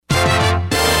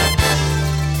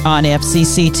On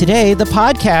FCC Today, the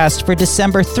podcast for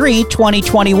December 3,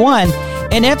 2021,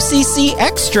 and FCC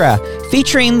Extra,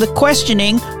 featuring the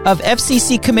questioning of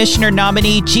FCC Commissioner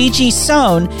nominee Gigi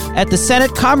Sohn at the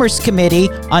Senate Commerce Committee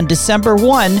on December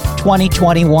 1,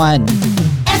 2021.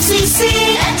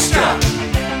 FCC Extra.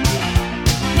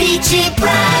 B.G.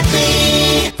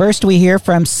 Bradley. First, we hear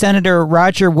from Senator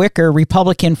Roger Wicker,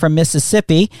 Republican from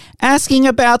Mississippi, asking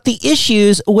about the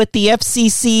issues with the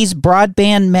FCC's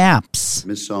broadband maps.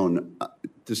 Ms. Sohn,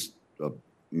 this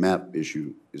map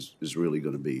issue is really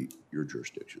going to be your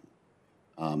jurisdiction.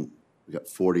 We got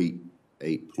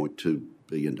 $48.2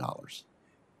 billion.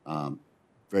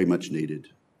 Very much needed.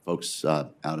 Folks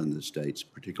out in the states,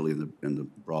 particularly in the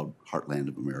broad heartland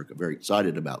of America, very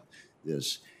excited about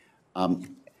this.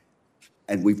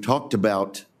 And we've talked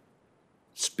about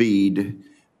speed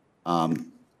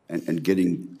and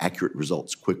getting accurate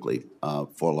results quickly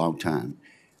for a long time.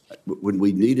 When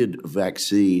we needed a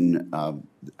vaccine,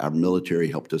 our military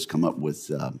helped us come up with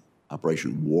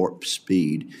Operation Warp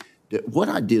Speed. What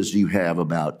ideas do you have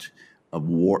about a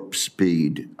warp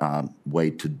speed way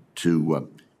to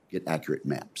get accurate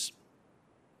maps?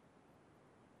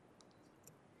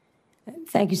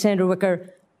 Thank you, Senator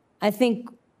Wicker. I think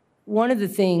one of the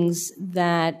things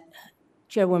that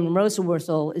Chairwoman Rosa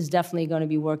Worthel is definitely going to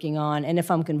be working on, and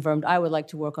if I'm confirmed, I would like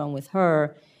to work on with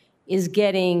her, is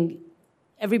getting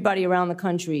everybody around the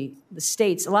country, the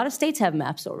states. A lot of states have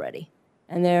maps already,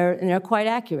 and they're quite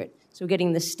accurate. So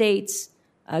getting the states,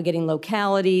 getting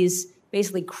localities,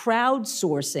 basically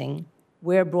crowdsourcing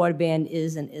where broadband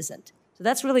is and isn't. So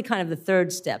that's really kind of the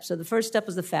third step. So the first step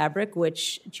was the fabric,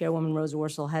 which Chairwoman Rosa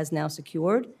Worthel has now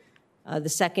secured. The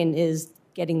second is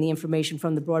getting the information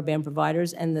from the broadband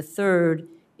providers, and the third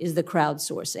is the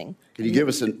crowdsourcing. Can you give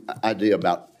us an idea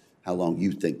about how long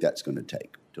you think that's going to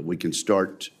take till we can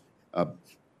start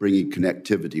bringing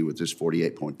connectivity with this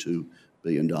 $48.2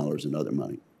 billion in other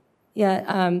money?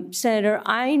 Yeah, Senator,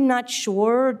 I'm not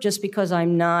sure, just because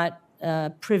I'm not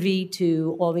privy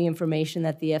to all the information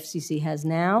that the FCC has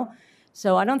now.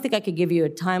 So I don't think I could give you a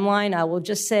timeline. I will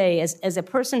just say, as a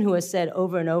person who has said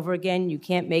over and over again, you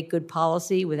can't make good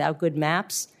policy without good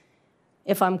maps,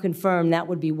 if I'm confirmed, that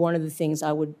would be one of the things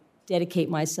I would dedicate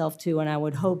myself to, and I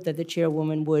would hope that the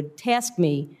chairwoman would task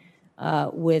me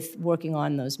with working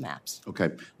on those maps. Okay.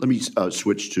 Let me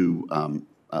switch to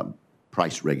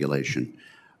price regulation.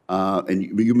 And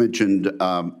you mentioned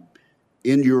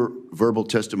in your verbal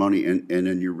testimony and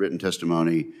in your written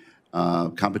testimony,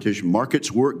 competition.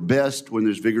 Markets work best when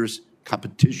there's vigorous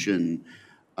competition.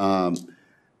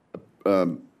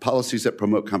 Policies that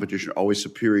promote competition are always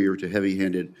superior to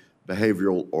heavy-handed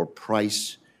behavioral or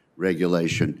price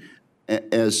regulation.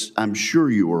 As I'm sure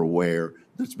you are aware,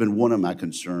 that's been one of my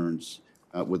concerns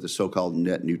with the so-called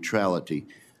net neutrality.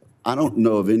 I don't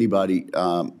know of anybody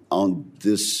on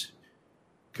this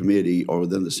committee or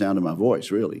within the sound of my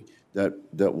voice, really, that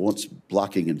wants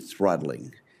blocking and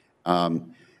throttling. I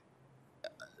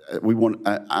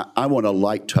want a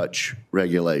light touch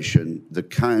regulation, the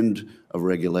kind of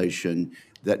regulation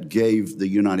that gave the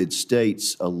United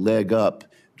States a leg up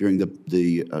during the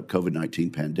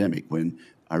COVID-19 pandemic, when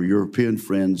our European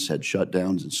friends had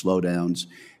shutdowns and slowdowns,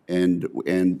 and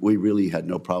we really had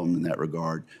no problem in that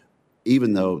regard,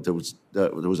 even though there was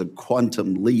a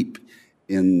quantum leap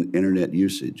in internet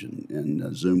usage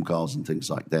and Zoom calls and things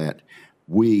like that.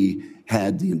 We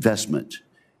had the investment,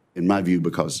 in my view,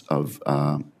 because of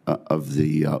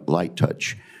the light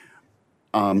touch,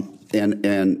 and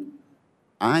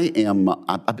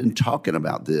I've been talking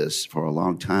about this for a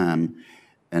long time,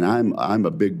 and I'm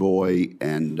a big boy,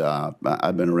 and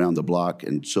I've been around the block,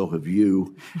 and so have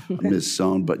you, Ms.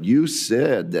 Sohn. But you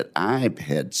said that I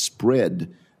had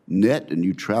spread net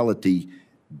neutrality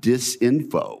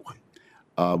disinfo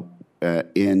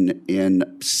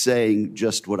in saying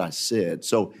just what I said.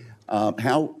 So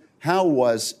how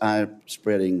was I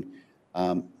spreading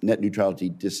net neutrality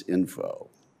disinfo?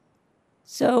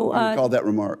 So you call that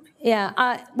remark?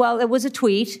 Yeah, well, it was a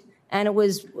tweet, and it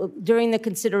was during the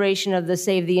consideration of the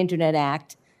Save the Internet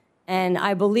Act. And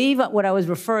I believe what I was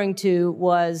referring to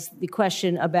was the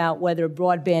question about whether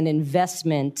broadband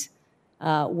investment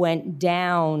went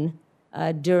down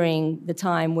during the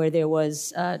time where there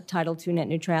was Title II net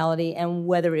neutrality, and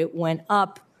whether it went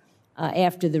up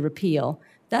after the repeal.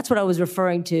 That's what I was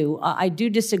referring to. I do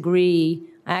disagree.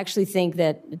 I actually think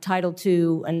that Title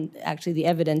II, and actually the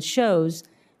evidence shows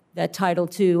that Title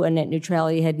II and net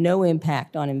neutrality had no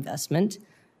impact on investment.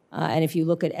 And if you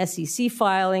look at SEC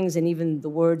filings and even the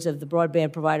words of the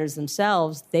broadband providers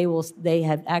themselves, they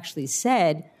have actually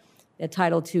said that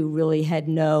Title II really had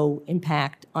no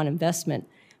impact on investment.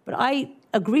 But I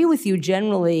agree with you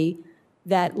generally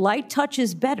that light touch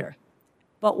is better.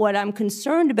 But what I'm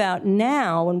concerned about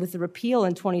now, and with the repeal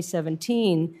in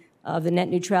 2017 of the net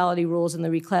neutrality rules and the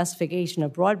reclassification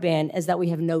of broadband, is that we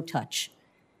have no touch.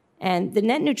 And the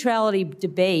net neutrality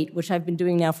debate, which I've been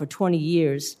doing now for 20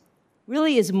 years,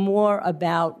 really is more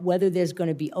about whether there's going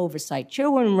to be oversight.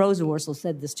 Chairwoman Rosenworcel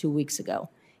said this 2 weeks ago.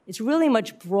 It's really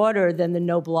much broader than the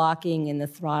no blocking and the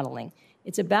throttling.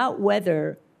 It's about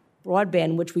whether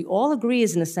broadband, which we all agree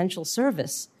is an essential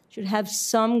service, should have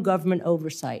some government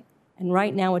oversight. And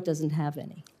right now it doesn't have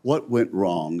any. What went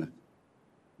wrong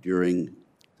during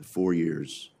the 4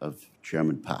 years of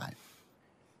Chairman Pai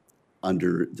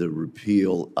under the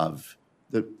repeal of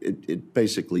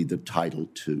basically the Title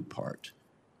II part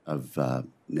of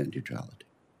net neutrality?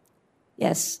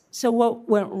 Yes. So what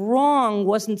went wrong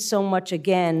wasn't so much,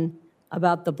 again,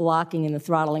 about the blocking and the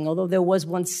throttling, although there was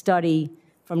one study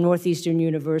from Northeastern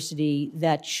University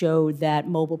that showed that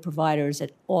mobile providers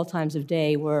at all times of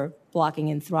day were blocking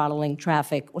and throttling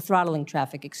traffic,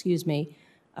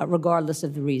 regardless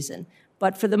of the reason.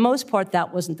 But for the most part,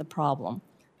 that wasn't the problem.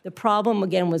 The problem,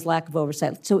 again, was lack of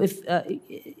oversight. So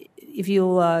if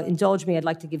you'll indulge me, I'd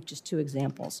like to give just two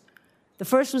examples. The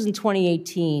first was in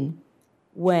 2018,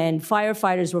 when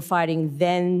firefighters were fighting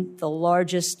then the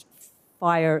largest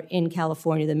fire in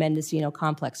California, the Mendocino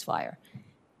Complex fire.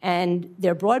 And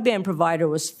their broadband provider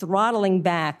was throttling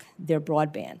back their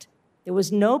broadband. There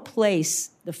was no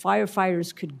place the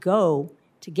firefighters could go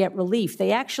to get relief.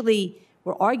 They actually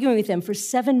were arguing with them for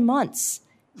 7 months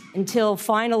until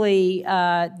finally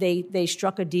they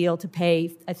struck a deal to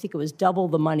pay, I think it was double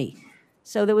the money.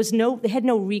 So they had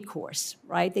no recourse,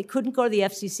 right? They couldn't go to the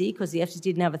FCC because the FCC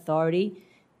didn't have authority.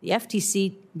 The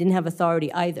FTC didn't have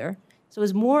authority either. So it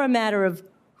was more a matter of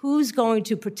who's going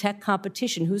to protect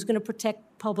competition, who's going to protect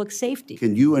public safety.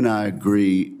 Can you and I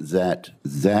agree that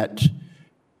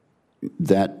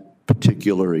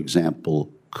particular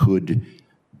example could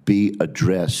be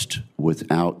addressed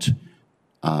without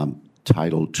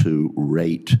Title II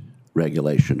rate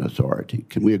regulation authority?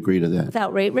 Can we agree to that?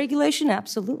 Without rate regulation,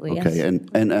 absolutely, okay, yes.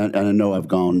 And I know I've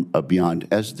gone beyond,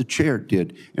 as the chair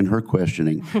did in her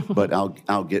questioning, but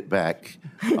I'll get back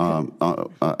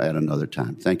at another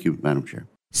time. Thank you, Madam Chair.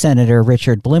 Senator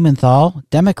Richard Blumenthal,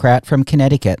 Democrat from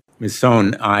Connecticut. Ms.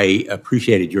 Sohn, I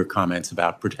appreciated your comments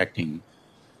about protecting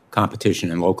competition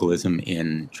and localism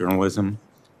in journalism.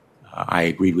 I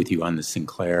agreed with you on the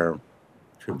Sinclair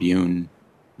Tribune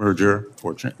merger.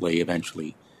 Fortunately,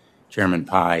 eventually, Chairman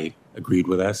Pai agreed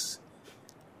with us,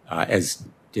 as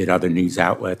did other news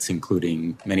outlets,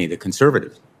 including many of the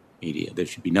conservative media. There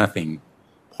should be nothing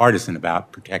partisan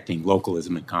about protecting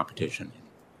localism and competition in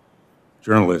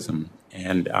journalism.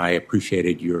 And I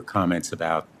appreciated your comments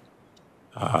about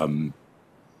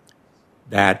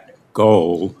that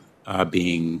goal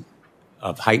being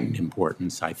of heightened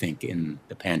importance, I think, in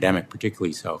the pandemic,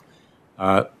 particularly so.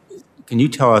 Can you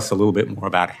tell us a little bit more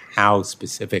about how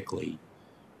specifically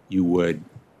you would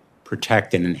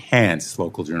protect and enhance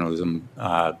local journalism?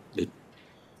 The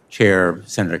chair,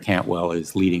 Senator Cantwell,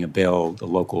 is leading a bill, the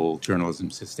Local Journalism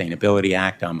Sustainability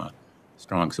Act. I'm a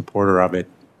strong supporter of it.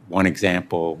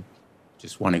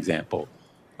 Just one example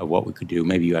of what we could do.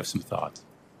 Maybe you have some thoughts.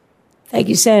 Thank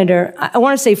you, Senator. I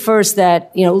want to say first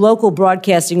that, local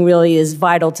broadcasting really is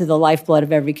vital to the lifeblood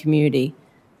of every community.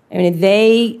 I mean,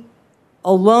 they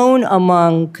alone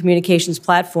among communications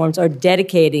platforms are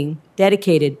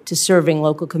dedicated to serving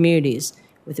local communities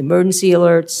with emergency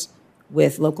alerts,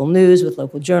 with local news, with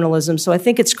local journalism. So I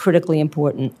think it's critically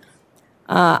important.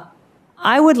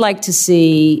 I would like to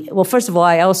see, well, first of all,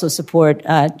 I also support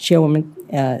Chairwoman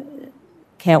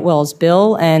Cantwell's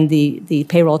bill and the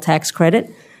payroll tax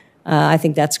credit. I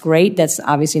think that's great. That's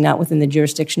obviously not within the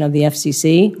jurisdiction of the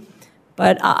FCC.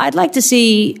 But I'd like to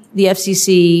see the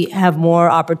FCC have more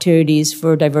opportunities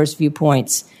for diverse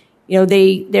viewpoints.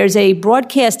 There's a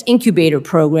broadcast incubator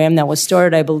program that was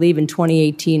started, I believe, in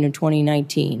 2018 or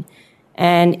 2019.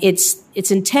 And its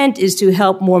intent is to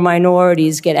help more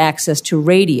minorities get access to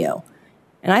radio.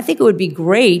 And I think it would be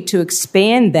great to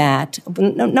expand that.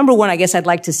 Number one, I guess I'd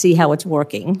like to see how it's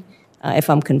working, if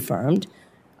I'm confirmed.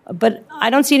 But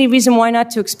I don't see any reason why not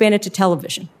to expand it to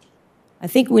television. I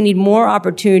think we need more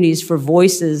opportunities for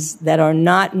voices that are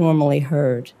not normally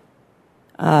heard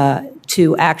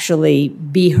to actually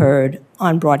be heard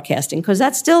on broadcasting, because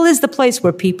that still is the place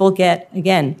where people get,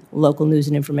 again, local news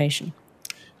and information.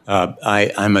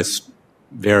 I'm a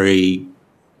very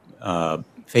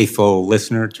faithful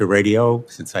listener to radio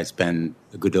since I spend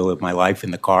a good deal of my life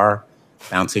in the car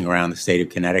bouncing around the state of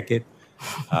Connecticut.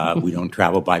 We don't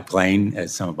travel by plane,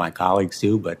 as some of my colleagues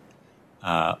do, but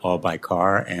all by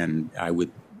car. And I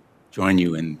would join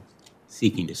you in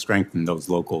seeking to strengthen those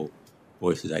local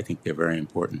voices. I think they're very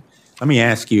important. Let me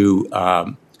ask you,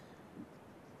 and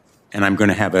I'm going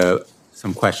to have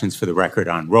some questions for the record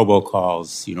on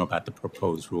robocalls, about the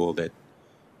proposed rule that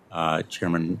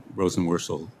Chairman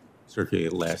Rosenworcel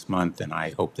circulated last month, and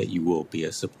I hope that you will be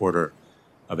a supporter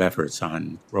of efforts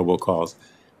on robocalls.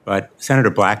 But Senator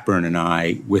Blackburn and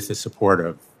I, with the support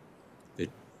of the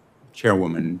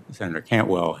chairwoman, Senator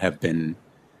Cantwell, have been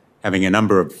having a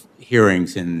number of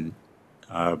hearings in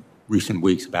recent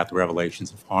weeks about the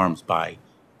revelations of harms by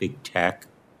big tech,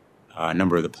 a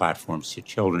number of the platforms to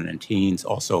children and teens,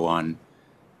 also on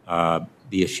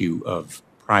the issue of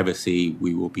privacy.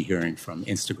 We will be hearing from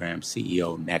Instagram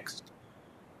CEO next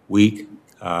week.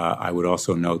 I would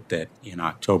also note that in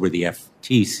October, the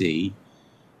FTC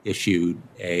issued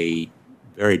a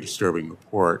very disturbing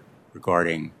report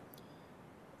regarding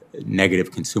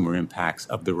negative consumer impacts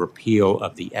of the repeal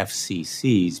of the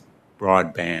FCC's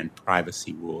broadband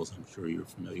privacy rules. I'm sure you're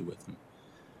familiar with them.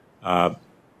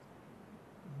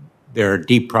 There are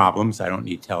deep problems. I don't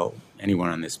need to tell anyone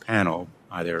on this panel,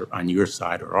 either on your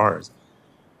side or ours,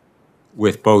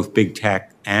 with both big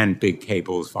tech and big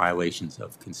cable's violations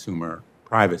of consumer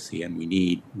privacy, and we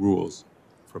need rules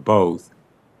for both.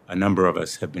 A number of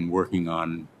us have been working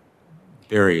on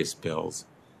various bills.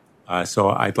 So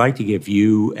I'd like to give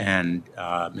you and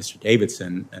Mr.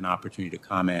 Davidson an opportunity to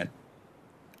comment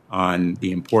on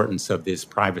the importance of this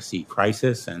privacy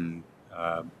crisis and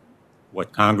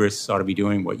what Congress ought to be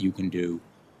doing, what you can do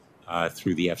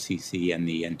through the FCC and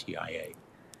the NTIA.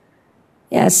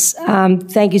 Yes,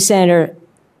 thank you, Senator.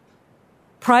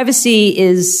 Privacy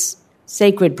is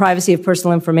sacred, privacy of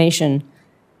personal information.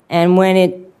 And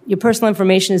when your personal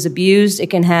information is abused, it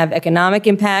can have economic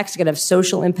impacts, it can have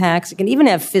social impacts, it can even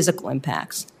have physical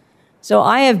impacts. So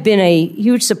I have been a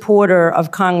huge supporter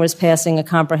of Congress passing a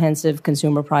comprehensive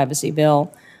consumer privacy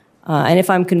bill. And if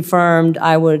I'm confirmed,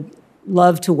 I would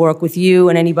love to work with you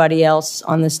and anybody else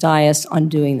on this dais on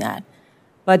doing that.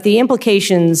 But the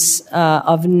implications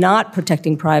of not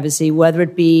protecting privacy, whether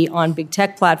it be on big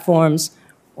tech platforms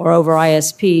or over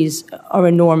ISPs, are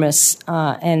enormous,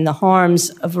 and the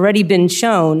harms have already been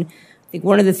shown. I think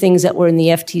one of the things that was in the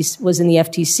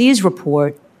FTC's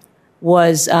report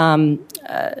was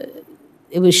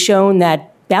it was shown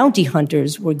that bounty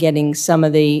hunters were getting some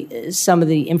of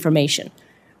the information,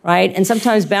 right? And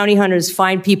sometimes bounty hunters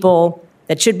find people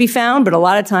that should be found, but a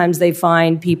lot of times they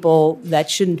find people that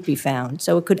shouldn't be found.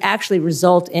 So it could actually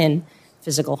result in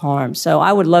physical harm. So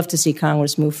I would love to see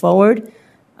Congress move forward.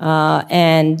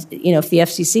 And, if the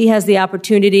FCC has the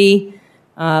opportunity,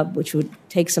 which would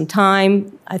take some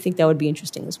time, I think that would be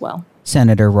interesting as well.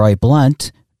 Senator Roy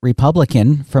Blunt,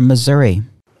 Republican from Missouri.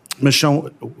 Michelle,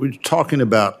 we're talking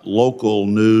about local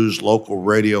news, local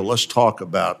radio. Let's talk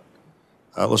about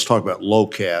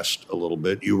Locast a little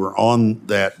bit. You were on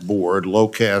that board.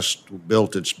 Locast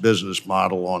built its business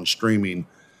model on streaming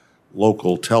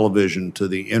local television to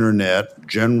the internet,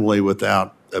 generally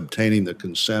without obtaining the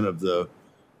consent of the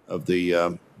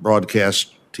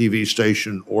broadcast TV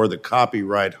station or the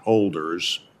copyright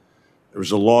holders. There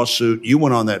was a lawsuit. You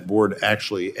went on that board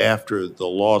actually after the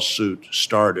lawsuit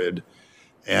started.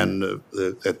 And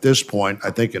at this point,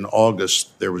 I think in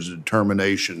August, there was a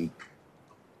determination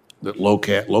that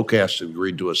Locast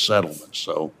agreed to a settlement.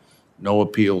 So no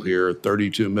appeal here,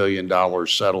 $32 million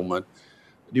settlement.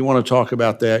 Do you want to talk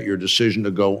about that, your decision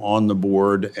to go on the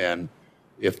board, and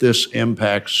if this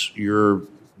impacts your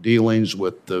dealings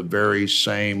with the very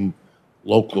same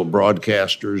local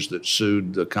broadcasters that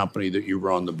sued the company that you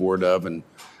were on the board of? And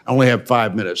I only have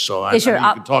 5 minutes, so I know you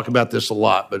can talk about this a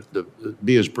lot, but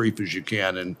be as brief as you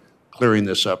can in clearing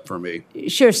this up for me.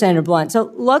 Sure, Senator Blunt. So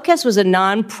Locast was a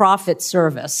nonprofit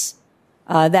service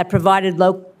that provided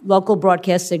local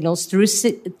broadcast signals through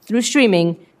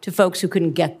streaming to folks who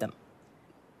couldn't get them.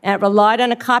 And it relied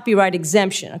on a copyright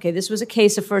exemption. Okay, this was a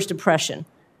case of first impression.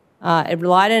 It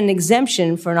relied on an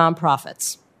exemption for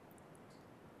nonprofits.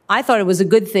 I thought it was a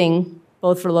good thing,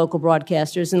 both for local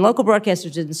broadcasters, and local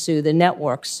broadcasters didn't sue, the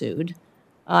network sued.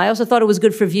 I also thought it was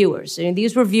good for viewers. I mean,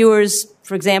 these were viewers,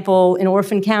 for example, in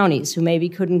orphan counties who maybe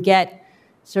couldn't get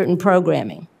certain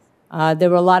programming. There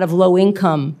were a lot of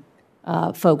low-income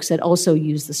folks that also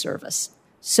used the service.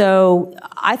 So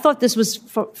I thought this was,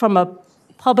 from a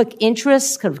public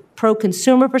interest, kind of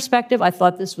pro-consumer perspective, I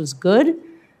thought this was good.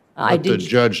 But the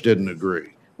judge didn't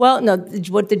agree. Well, no.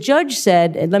 What the judge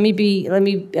said, and let me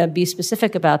be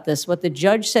specific about this. What the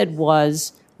judge said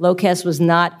was Locast was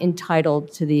not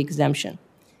entitled to the exemption.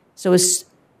 So it's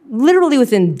literally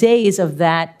within days of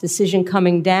that decision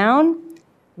coming down,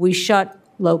 we shut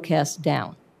Locast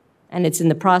down, and it's in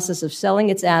the process of selling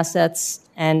its assets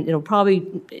and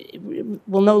it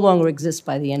will no longer exist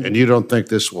by the end of And the you don't think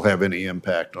this will have any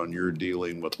impact on your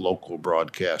dealing with local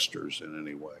broadcasters in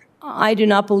any way? I do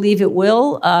not believe it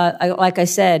will. Like I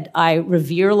said, I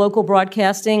revere local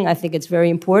broadcasting. I think it's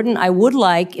very important. I would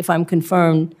like, if I'm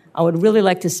confirmed, I would really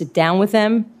like to sit down with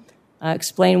them,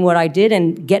 explain what I did,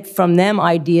 and get from them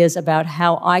ideas about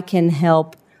how I can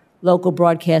help local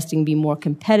broadcasting be more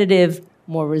competitive,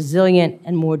 more resilient,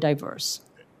 and more diverse.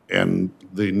 And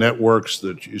the networks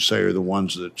that you say are the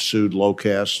ones that sued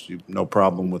Locast, you have no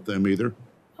problem with them either?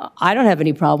 I don't have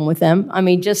any problem with them. I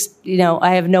mean,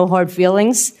 I have no hard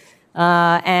feelings,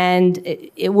 and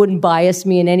it wouldn't bias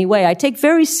me in any way. I take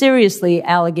very seriously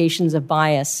allegations of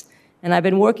bias, and I've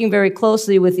been working very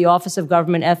closely with the Office of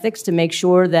Government Ethics to make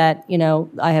sure that,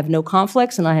 I have no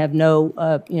conflicts and I have no,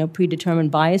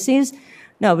 predetermined biases.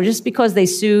 No, but just because they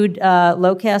sued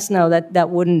Locast, no, that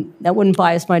wouldn't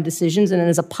bias my decisions. And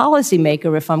as a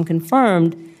policymaker, if I'm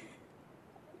confirmed,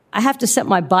 I have to set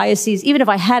my biases, even if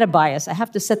I had a bias, I have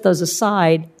to set those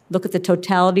aside, look at the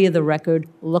totality of the record,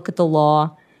 look at the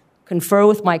law, confer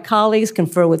with my colleagues,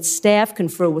 confer with staff,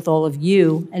 confer with all of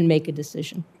you, and make a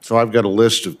decision. So I've got a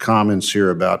list of comments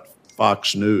here about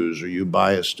Fox News. Are you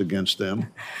biased against them?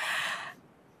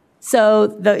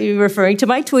 So you're referring to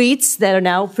my tweets that are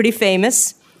now pretty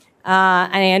famous.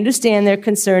 And I understand they're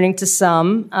concerning to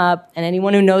some. And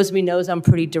anyone who knows me knows I'm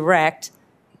pretty direct.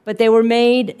 But they were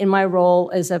made in my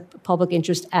role as a public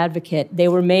interest advocate. They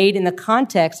were made in the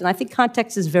context, and I think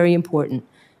context is very important,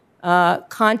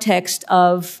 context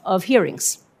of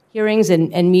hearings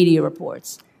and media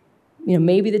reports.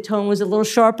 Maybe the tone was a little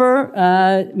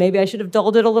sharper. Maybe I should have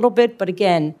dulled it a little bit. But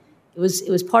again, it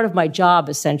was part of my job,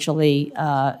 essentially,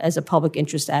 as a public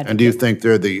interest advocate. And do you think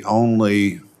they're the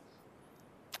only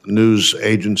news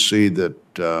agency that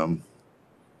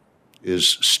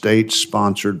is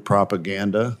state-sponsored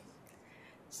propaganda?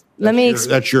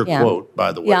 That's your quote,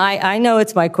 by the way. Yeah, I know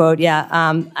it's my quote, yeah.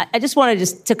 I just wanted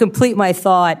to complete my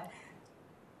thought.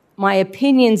 My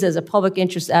opinions as a public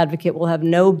interest advocate will have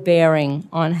no bearing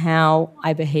on how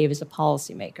I behave as a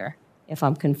policymaker, if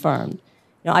I'm confirmed.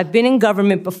 I've been in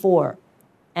government before,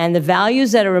 and the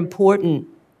values that are important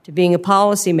to being a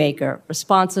policymaker,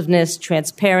 responsiveness,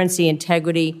 transparency,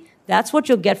 integrity, that's what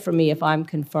you'll get from me if I'm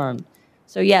confirmed.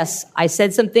 So yes, I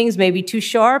said some things maybe too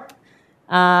sharp,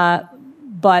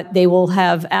 but they will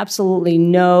have absolutely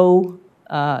no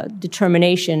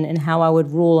determination in how I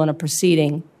would rule on a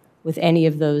proceeding with any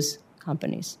of those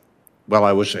companies. Well,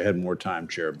 I wish I had more time,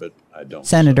 Chair, but I don't.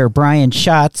 Senator Brian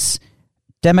Schatz,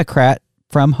 Democrat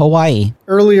from Hawaii.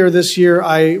 Earlier this year,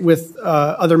 I, with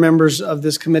other members of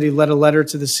this committee, led a letter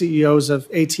to the CEOs of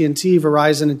AT&T,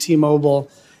 Verizon, and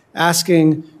T-Mobile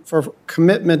asking for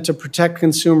commitment to protect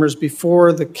consumers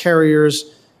before the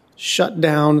carriers shut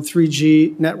down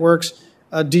 3G networks.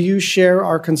 Do you share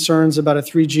our concerns about a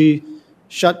 3G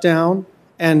shutdown?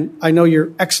 And I know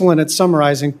you're excellent at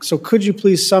summarizing, so could you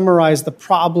please summarize the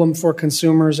problem for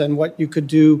consumers and what you could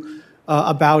do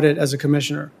about it as a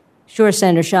commissioner? Sure,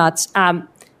 Senator Schatz.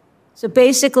 So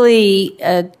basically,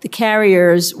 the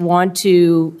carriers want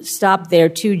to stop their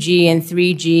 2G and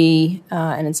 3G,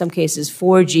 and in some cases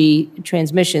 4G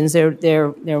transmissions,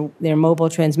 their mobile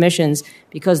transmissions,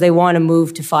 because they want to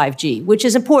move to 5G, which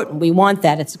is important. We want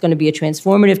that. It's going to be a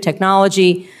transformative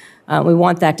technology. We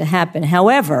want that to happen.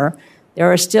 However, there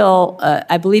are still,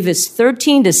 I believe it's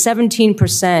 13 to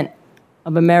 17%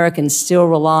 of Americans still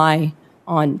rely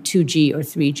on 2G or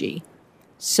 3G.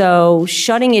 So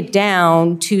shutting it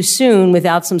down too soon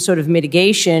without some sort of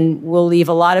mitigation will leave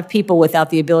a lot of people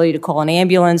without the ability to call an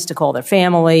ambulance, to call their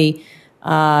family,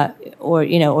 or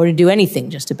to do anything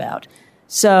just about.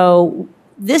 So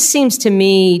this seems to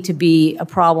me to be a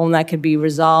problem that could be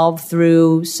resolved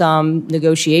through some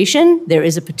negotiation. There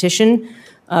is a petition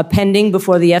pending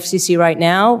before the FCC right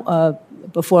now,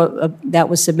 that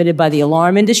was submitted by the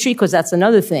alarm industry, because that's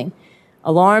another thing.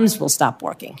 Alarms will stop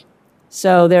working.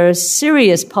 So there are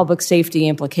serious public safety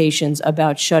implications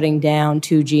about shutting down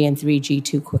 2G and 3G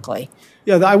too quickly.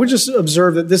 Yeah, I would just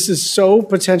observe that this is so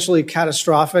potentially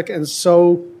catastrophic and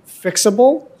so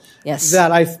fixable. Yes.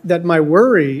 That my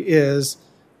worry is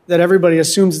that everybody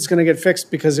assumes it's going to get fixed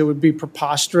because it would be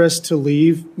preposterous to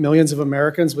leave millions of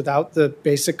Americans without the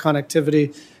basic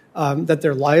connectivity that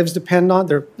their lives depend on.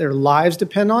 Their lives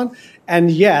depend on,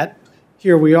 and yet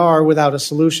here we are without a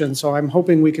solution. So I'm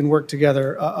hoping we can work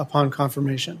together upon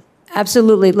confirmation.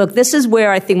 Absolutely. Look, this is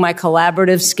where I think my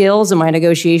collaborative skills and my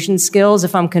negotiation skills,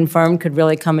 if I'm confirmed, could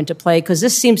really come into play, because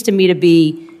this seems to me to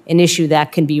be an issue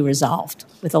that can be resolved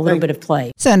with a little bit of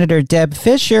play. Senator Deb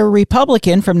Fischer,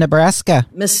 Republican from Nebraska.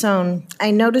 Ms. Sohn,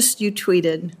 I noticed you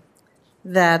tweeted,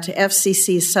 that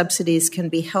FCC subsidies can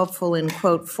be helpful in,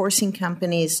 quote, forcing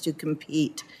companies to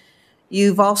compete.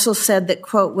 You've also said that,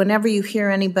 quote, whenever you hear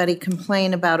anybody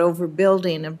complain about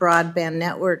overbuilding of broadband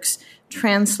networks,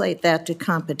 translate that to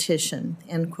competition,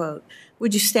 end quote.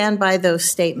 Would you stand by those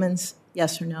statements,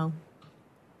 yes or no?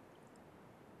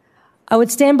 I would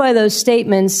stand by those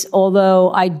statements,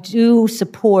 although I do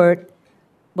support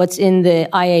what's in the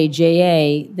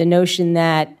IAJA, the notion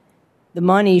that the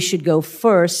money should go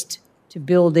first to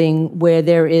building where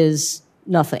there is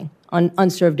nothing,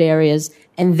 unserved areas,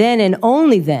 and then and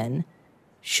only then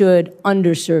should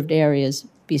underserved areas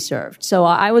be served. So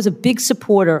I was a big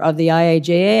supporter of the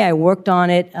IAJA. I worked on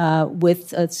it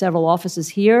with several offices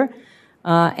here.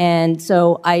 And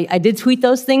so I did tweet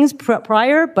those things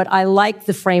prior, but I like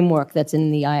the framework that's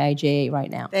in the IIJA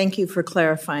right now. Thank you for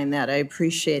clarifying that. I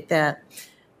appreciate that.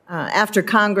 After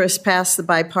Congress passed the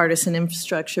bipartisan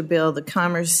infrastructure bill, the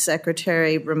Commerce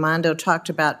Secretary Raimondo talked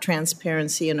about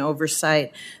transparency and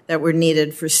oversight that were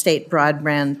needed for state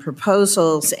broadband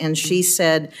proposals, and she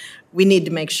said, we need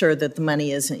to make sure that the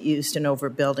money isn't used in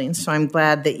overbuilding. So I'm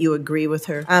glad that you agree with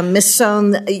her. Ms.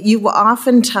 Sohn, you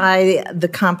often tie the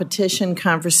competition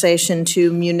conversation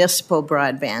to municipal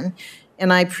broadband.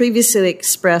 And I previously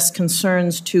expressed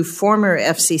concerns to former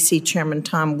FCC Chairman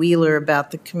Tom Wheeler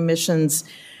about the Commission's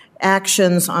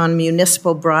actions on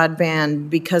municipal broadband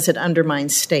because it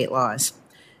undermines state laws.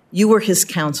 You were his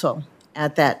counsel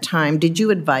at that time. Did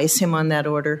you advise him on that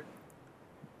order?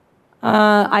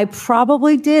 I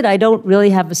probably did. I don't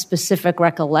really have a specific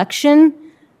recollection,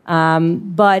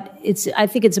 but I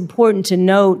think it's important to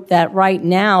note that right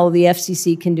now the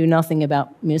FCC can do nothing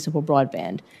about municipal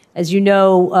broadband. As you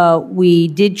know, we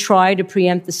did try to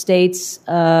preempt the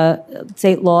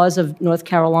state laws of North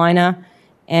Carolina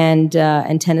and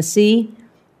Tennessee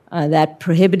that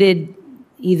prohibited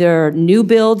either new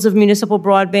builds of municipal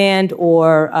broadband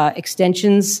or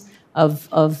extensions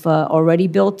of already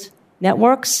built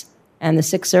networks. And the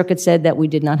Sixth Circuit said that we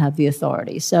did not have the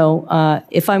authority. So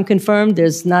if I'm confirmed,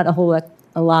 there's not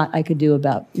a lot I could do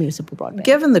about municipal broadband.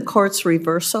 Given the court's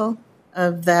reversal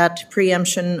of that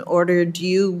preemption order, do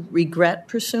you regret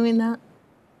pursuing that?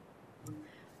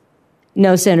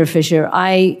 No, Senator Fisher.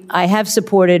 I have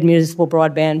supported municipal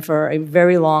broadband for a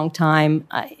very long time.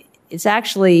 It's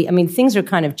actually, things are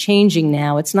kind of changing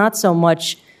now. It's not so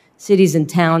much cities and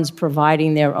towns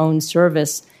providing their own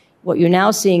service. What you're now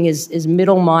seeing is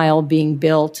middle mile being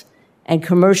built and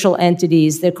commercial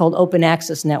entities. They're called open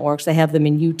access networks. They have them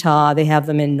in Utah. They have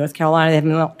them in North Carolina. They have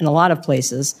them in a lot of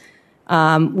places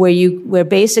where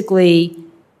basically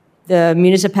the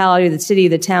municipality, the city,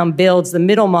 the town builds the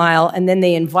middle mile, and then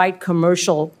they invite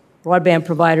commercial broadband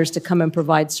providers to come and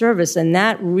provide service. And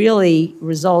that really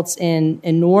results in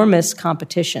enormous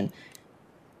competition.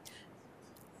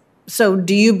 So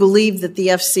do you believe that the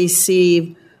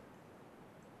FCC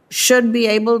should be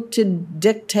able to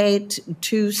dictate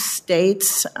to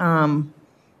states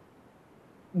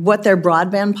what their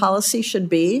broadband policy should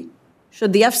be?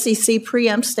 Should the FCC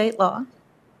preempt state law?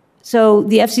 So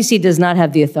the FCC does not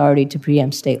have the authority to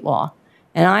preempt state law.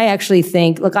 And I actually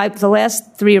think, the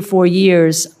last 3 or 4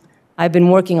 years, I've been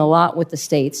working a lot with the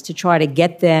states to try to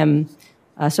get them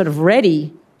sort of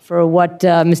ready for what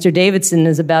Mr. Davidson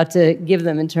is about to give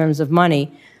them in terms of money.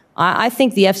 I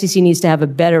think the FCC needs to have a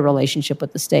better relationship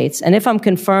with the states. And if I'm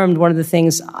confirmed, one of the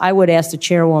things I would ask the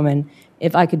chairwoman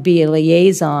if I could be a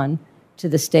liaison to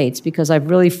the states, because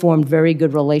I've really formed very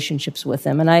good relationships with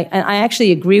them. And I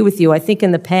actually agree with you. I think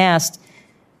in the past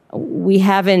we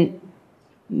haven't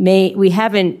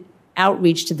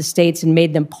outreach to the states and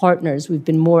made them partners. We've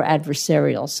been more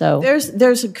adversarial. So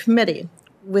there's a committee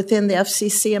within the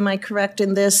FCC. Am I correct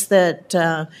in this that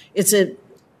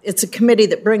it's a committee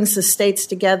that brings the states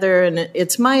together, and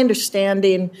it's my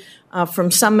understanding from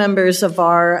some members of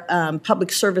our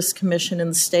Public Service Commission in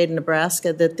the state of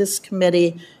Nebraska that this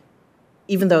committee,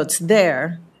 even though it's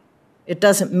there, it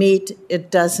doesn't meet, it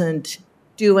doesn't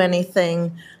do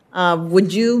anything.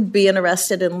 Would you be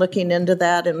interested in looking into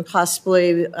that and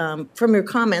possibly, from your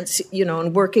comments,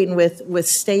 and working with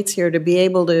states here to be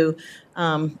able to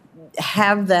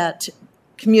have that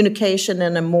communication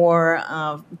in a more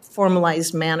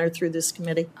formalized manner through this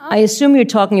committee? I assume you're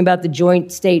talking about the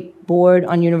Joint State Board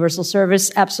on Universal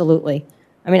Service. Absolutely.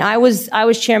 I was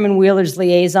Chairman Wheeler's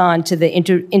liaison to the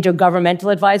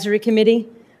Intergovernmental Advisory Committee,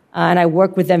 and I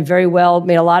worked with them very well,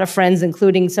 made a lot of friends,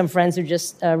 including some friends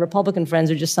who Republican friends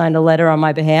who just signed a letter on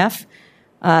my behalf.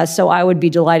 So I would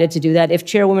be delighted to do that. If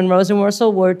Chairwoman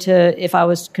Rosenworcel if I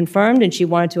was confirmed and she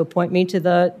wanted to appoint me to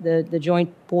the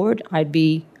joint board, I'd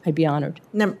be I'd be honored.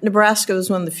 Nebraska was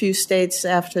one of the few states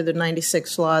after the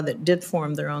 96 law that did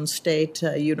form their own state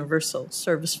universal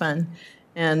service fund,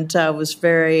 and was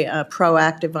very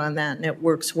proactive on that, and it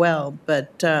works well.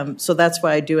 But so that's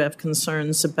why I do have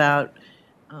concerns about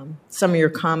some of your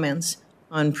comments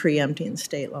on preempting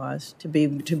state laws, to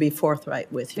be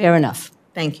forthright with you. Fair enough.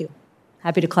 Thank you.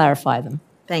 Happy to clarify them.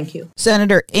 Thank you.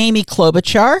 Senator Amy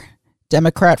Klobuchar,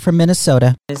 Democrat from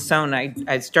Minnesota. Ms. Sohn,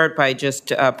 I'd start by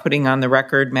just putting on the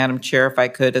record, Madam Chair, if I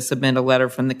could, submit a letter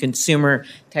from the Consumer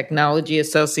Technology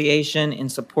Association in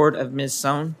support of Ms.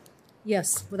 Sohn.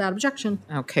 Yes, without objection.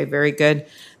 Okay, very good.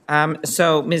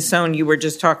 So, Ms. Sohn, you were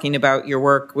just talking about your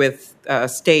work with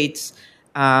states,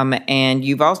 and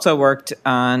you've also worked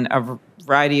on a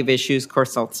variety of issues. Of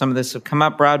course, some of this have come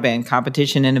up: broadband,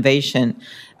 competition, innovation.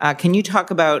 Can you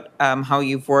talk about how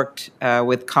you've worked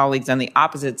with colleagues on the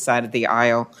opposite side of the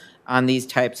aisle on these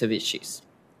types of issues?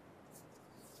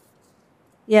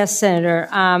 Yes, Senator.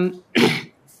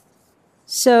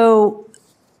 So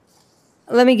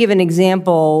let me give an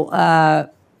example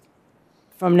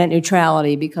from net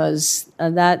neutrality, because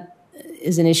that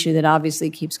is an issue that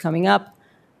obviously keeps coming up.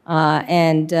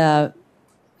 And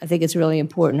I think it's really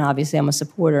important. Obviously, I'm a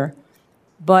supporter.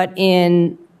 But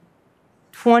in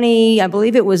I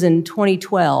believe it was in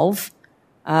 2012,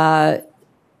 it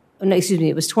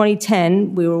was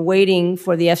 2010, we were waiting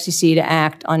for the FCC to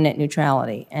act on net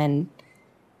neutrality. And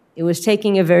it was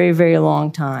taking a very, very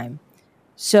long time.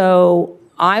 So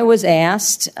I was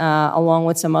asked, along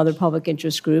with some other public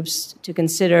interest groups, to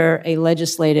consider a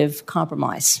legislative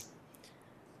compromise.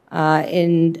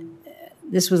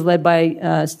 This was led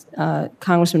by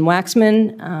Congressman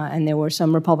Waxman, and there were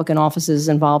some Republican offices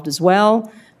involved as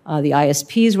well. The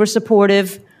ISPs were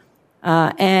supportive,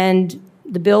 and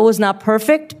the bill was not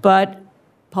perfect, but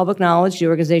Public Knowledge, the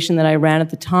organization that I ran at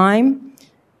the time,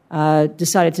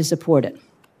 decided to support it.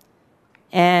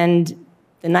 And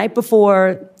the night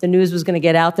before the news was going to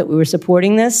get out that we were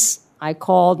supporting this, I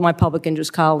called my public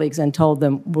interest colleagues and told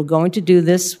them, we're going to do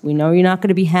this. We know you're not going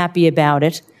to be happy about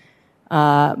it,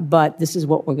 but this is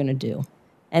what we're going to do.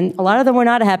 And a lot of them were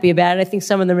not happy about it. I think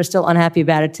some of them are still unhappy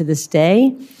about it to this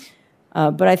day.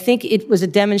 But I think it was a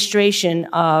demonstration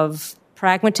of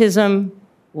pragmatism,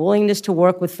 willingness to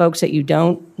work with folks that you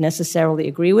don't necessarily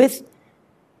agree with,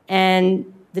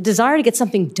 and the desire to get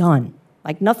something done.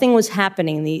 Like nothing was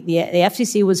happening. The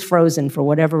FCC was frozen for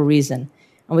whatever reason.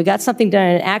 And we got something done,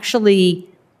 and it actually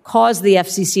caused the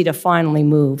FCC to finally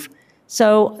move.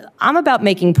 So I'm about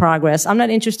making progress. I'm not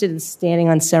interested in standing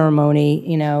on ceremony,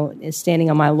 standing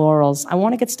on my laurels. I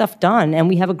want to get stuff done, and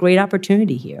we have a great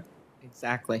opportunity here.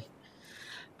 Exactly.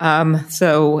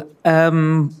 So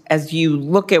as you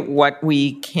look at what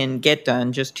we can get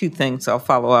done, just two things I'll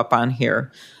follow up on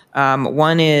here.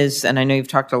 One is, and I know you've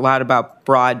talked a lot about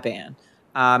broadband,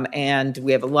 and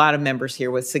we have a lot of members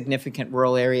here with significant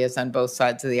rural areas on both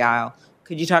sides of the aisle.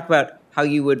 Could you talk about how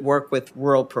you would work with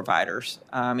rural providers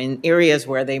in areas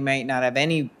where they might not have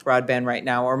any broadband right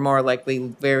now, or more likely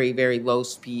very, very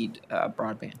low-speed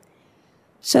broadband?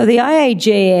 So the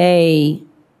IIJA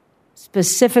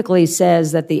specifically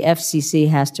says that the FCC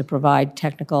has to provide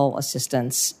technical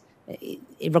assistance.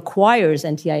 It requires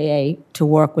NTIA to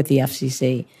work with the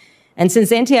FCC. And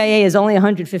since NTIA is only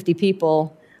 150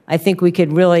 people, I think we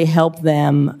could really help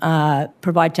them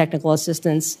provide technical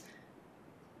assistance.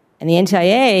 And the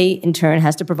NTIA, in turn,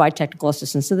 has to provide technical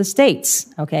assistance to the states,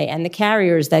 okay, and the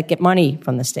carriers that get money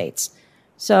from the states.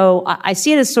 So I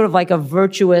see it as sort of like a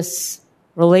virtuous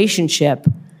relationship.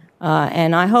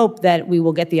 And I hope that we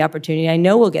will get the opportunity, I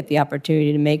know we'll get the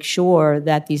opportunity to make sure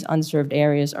that these unserved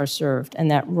areas are served and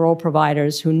that rural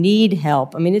providers who need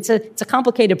help, I mean, it's a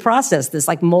complicated process, this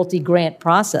like multi-grant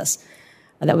process,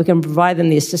 that we can provide them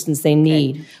the assistance they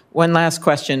need. Okay. One last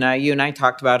question. You and I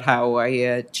talked about how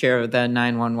I chair the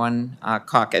 911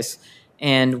 caucus,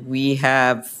 and we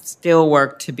have still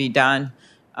work to be done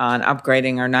on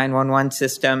upgrading our 911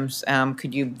 systems.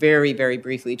 Could you very, very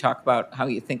briefly talk about how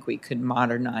you think we could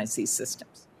modernize these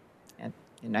systems?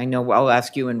 And I know I'll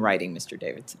ask you in writing, Mr.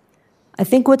 Davidson. I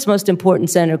think what's most important,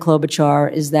 Senator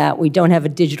Klobuchar, is that we don't have a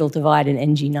digital divide in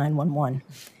NG 911.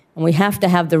 And we have to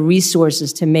have the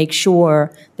resources to make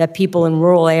sure that people in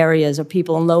rural areas or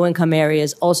people in low-income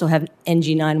areas also have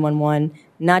NG 911,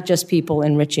 not just people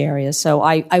in rich areas. So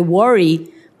I worry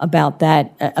about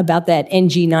that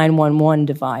NG 911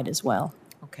 divide as well.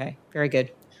 Okay, very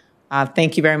good.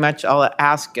 Thank you very much. I'll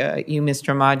ask you,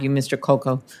 Mr. Ahmad, you, Mr.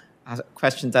 Coco,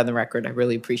 questions on the record. I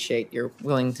really appreciate your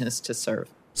willingness to serve.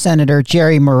 Senator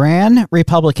Jerry Moran,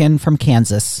 Republican from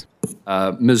Kansas.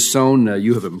 Ms. Sohn,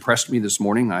 you have impressed me this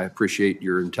morning. I appreciate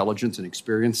your intelligence and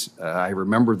experience. I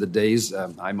remember the days,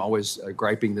 I'm always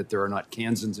griping that there are not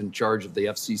Kansans in charge of the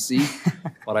FCC,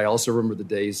 but I also remember the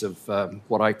days of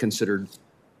what I considered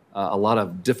a lot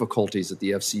of difficulties at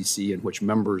the FCC in which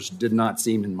members did not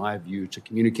seem, in my view, to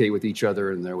communicate with each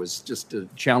other, and there was just a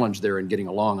challenge there in getting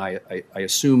along. I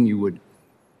assume you would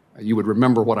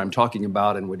remember what I'm talking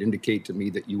about and would indicate to me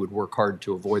that you would work hard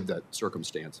to avoid that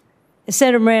circumstance.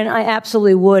 Senator Moran, I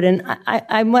absolutely would. And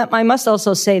I must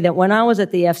also say that when I was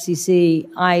at the FCC,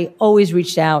 I always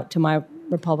reached out to my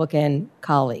Republican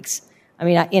colleagues. I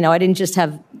mean, I didn't just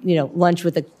have, lunch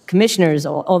with the commissioners,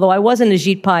 although I was in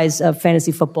Ajit Pai's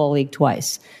Fantasy Football League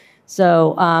twice.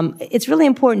 So it's really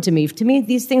important to me. To me,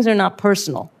 these things are not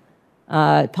personal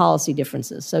policy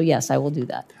differences. So, yes, I will do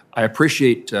that. I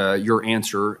appreciate your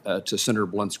answer to Senator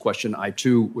Blunt's question. I,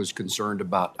 too, was concerned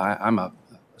about, I'm a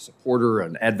supporter,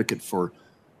 an advocate for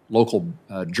local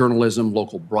journalism,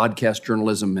 local broadcast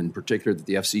journalism in particular, that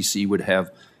the FCC would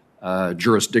have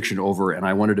jurisdiction over, and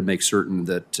I wanted to make certain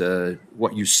that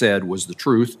what you said was the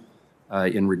truth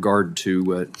in regard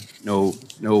to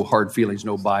no hard feelings,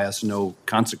 no bias, no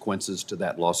consequences to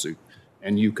that lawsuit.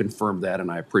 And you confirmed that,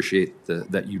 and I appreciate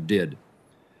that you did.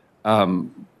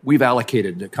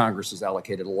 Congress has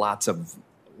allocated lots of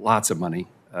money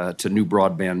to new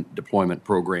broadband deployment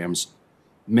programs,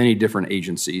 many different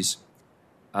agencies,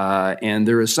 and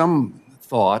there is some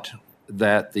thought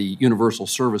that the Universal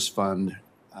Service Fund,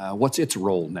 what's its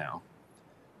role now?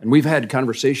 And we've had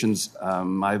conversations.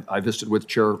 I visited with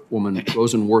Chairwoman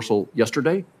Rosenworcel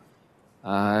yesterday,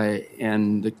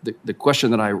 and the question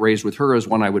that I raised with her is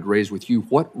one I would raise with you.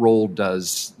 What role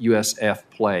does USF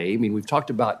play? I mean, we've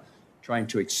talked about trying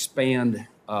to expand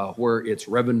where its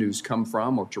revenues come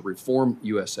from or to reform the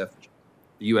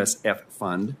USF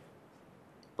fund.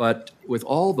 But with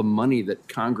all the money that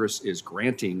Congress is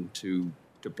granting to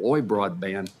deploy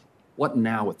broadband, what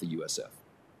now with the USF?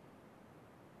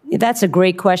 That's a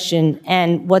great question.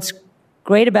 And what's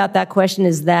great about that question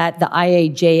is that the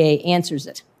IAJA answers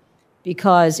it,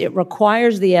 because it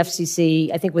requires the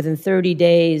FCC, I think within 30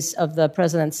 days of the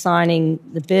president signing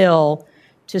the bill,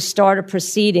 to start a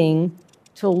proceeding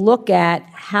to look at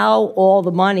how all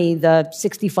the money, the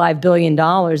 $65 billion in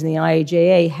the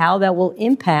IAJA, how that will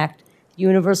impact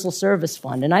Universal Service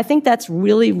Fund. And I think that's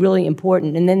really, really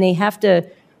important. And then they have to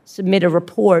submit a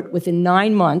report within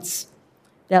 9 months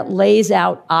that lays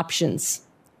out options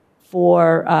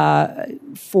for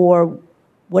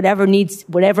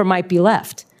whatever might be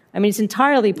left. I mean, it's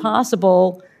entirely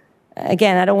possible,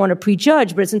 again, I don't want to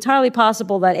prejudge, but it's entirely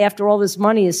possible that after all this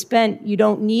money is spent, you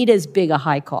don't need as big a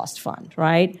high-cost fund,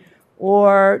 right?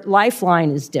 Or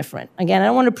Lifeline is different. Again, I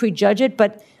don't want to prejudge it,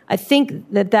 but I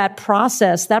think that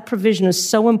process, that provision is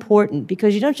so important,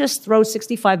 because you don't just throw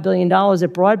 $65 billion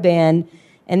at broadband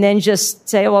and then just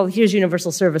say, oh, well, here's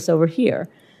universal service over here.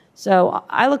 So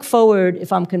I look forward,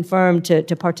 if I'm confirmed,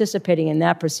 to participating in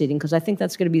that proceeding, because I think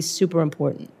that's going to be super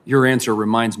important. Your answer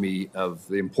reminds me of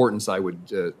the importance I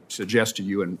would suggest to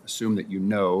you and assume that you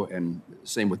know, and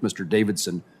same with Mr.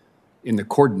 Davidson, in the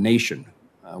coordination.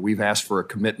 We've asked for a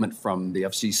commitment from the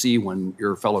FCC when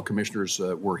your fellow commissioners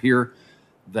were here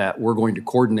that we're going to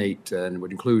coordinate, and it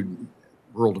would include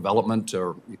rural development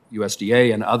or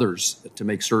USDA and others, to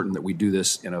make certain that we do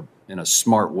this in a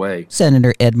smart way.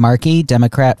 Senator Ed Markey,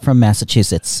 Democrat from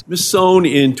Massachusetts. Ms. Sohn,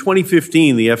 in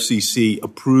 2015, the FCC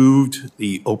approved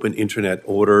the Open Internet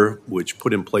Order, which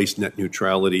put in place net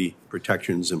neutrality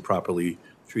protections and properly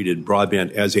treated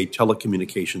broadband as a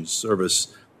telecommunications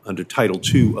service under Title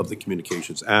II of the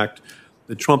Communications Act.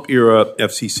 The Trump-era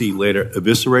FCC later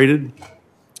eviscerated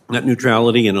net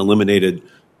neutrality and eliminated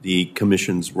the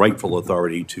Commission's rightful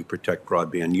authority to protect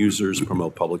broadband users,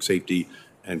 promote public safety,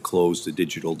 and close the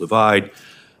digital divide.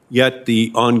 Yet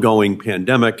the ongoing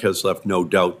pandemic has left no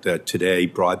doubt that today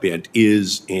broadband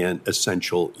is an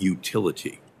essential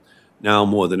utility. Now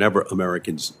more than ever,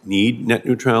 Americans need net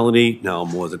neutrality. Now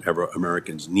more than ever,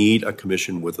 Americans need a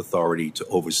commission with authority to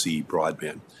oversee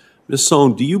broadband. Ms.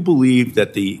 Sohn, do you believe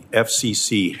that the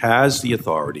FCC has the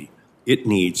authority it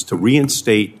needs to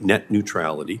reinstate net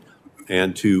neutrality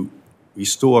and to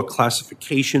restore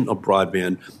classification of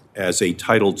broadband as a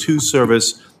Title II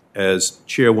service, as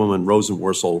Chairwoman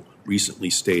Rosenworcel recently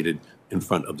stated in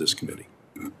front of this committee?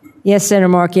 Yes, Senator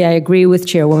Markey, I agree with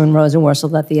Chairwoman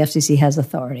Rosenworcel that the FCC has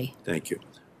authority. Thank you.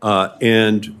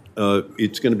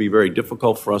 It's going to be very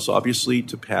difficult for us, obviously,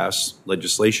 to pass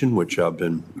legislation, which I've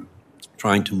been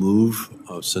trying to move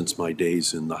since my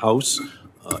days in the House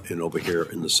and over here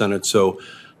in the Senate. So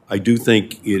I do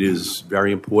think it is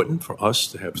very important for us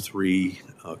to have three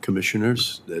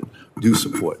commissioners that do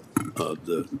support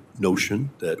the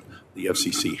notion that the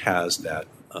FCC has that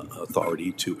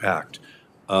authority to act.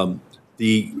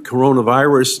 The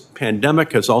coronavirus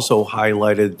pandemic has also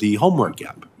highlighted the homework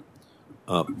gap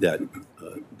that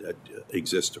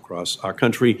exists across our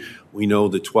country. We know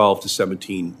that 12 to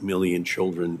 17 million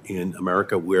children in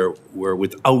America were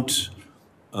without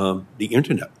the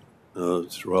internet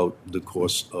throughout the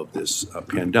course of this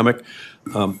pandemic.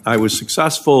 I was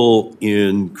successful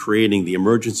in creating the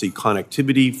Emergency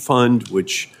Connectivity Fund,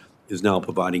 which is now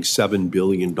providing $7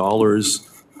 billion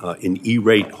in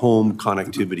E-rate home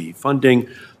connectivity funding.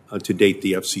 To date,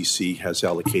 the FCC has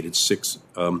allocated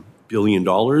 $6 billion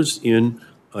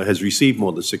has received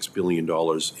more than $6 billion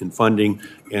in funding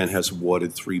and has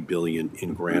awarded $3 billion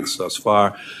in grants thus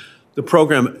far. The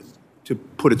program, to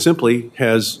put it simply,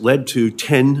 has led to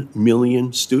 10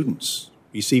 million students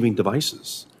receiving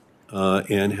devices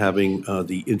and having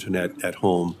the internet at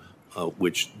home,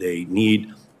 which they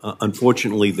need.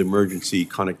 Unfortunately, the Emergency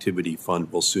Connectivity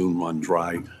Fund will soon run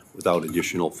dry without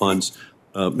additional funds.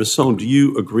 Ms. Sohn, do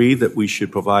you agree that we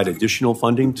should provide additional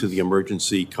funding to the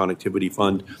Emergency Connectivity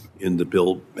Fund in the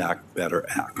Build Back Better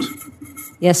Act?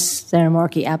 Yes, Senator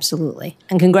Markey, absolutely.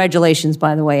 And congratulations,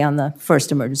 by the way, on the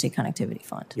first Emergency Connectivity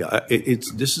Fund. Yeah,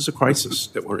 this is a crisis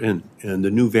that we're in, and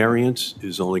the new variant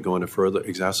is only going to further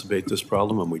exacerbate this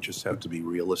problem, and we just have to be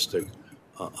realistic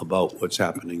about what's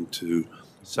happening to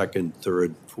second,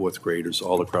 third, fourth graders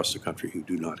all across the country who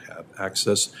do not have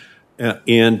access.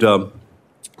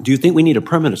 Do you think we need a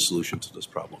permanent solution to this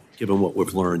problem, given what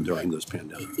we've learned during this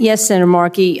pandemic? Yes, Senator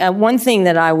Markey. One thing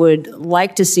that I would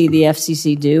like to see the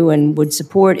FCC do and would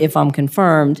support if I'm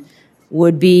confirmed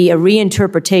would be a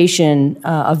reinterpretation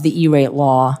of the E-rate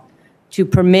law to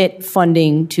permit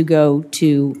funding to go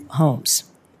to homes,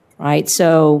 right?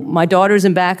 So my daughter's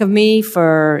in back of me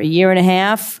for a year and a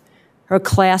half. Her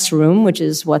classroom, which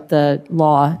is what the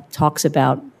law talks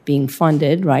about being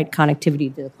funded, right,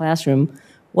 connectivity to the classroom,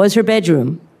 was her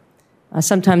bedroom.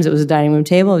 Sometimes it was a dining room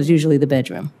table. It was usually the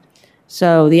bedroom.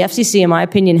 So the FCC, in my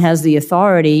opinion, has the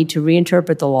authority to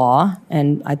reinterpret the law,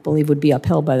 and I believe would be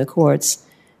upheld by the courts,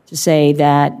 to say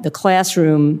that the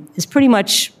classroom is pretty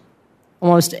much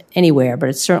almost anywhere, but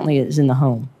it certainly is in the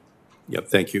home. Yep,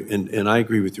 thank you. And I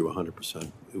agree with you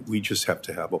 100%. We just have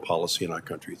to have a policy in our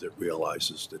country that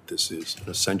realizes that this is an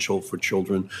essential for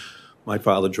children. My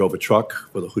father drove a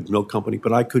truck for the Hood Milk Company,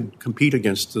 but I could compete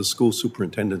against the school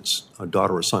superintendent's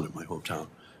daughter or son in my hometown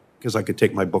because I could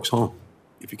take my books home.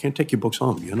 If you can't take your books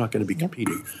home, you're not going to be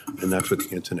competing. And that's what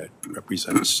the internet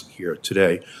represents here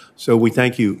today. So we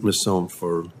thank you, Ms. Sohn,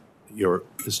 for your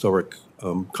historic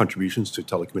contributions to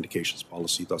telecommunications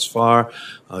policy thus far.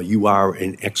 You are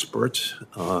an expert,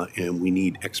 and we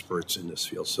need experts in this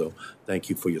field. So thank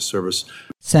you for your service.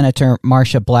 Senator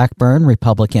Marsha Blackburn,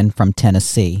 Republican from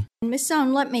Tennessee. Ms.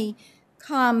 Sohn, let me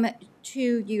come to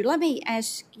you. Let me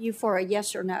ask you for a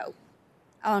yes or no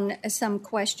on some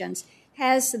questions.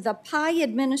 Has the Pai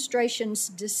administration's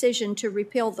decision to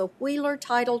repeal the Wheeler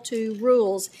Title II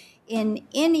rules in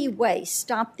any way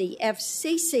stopped the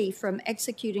FCC from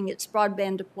executing its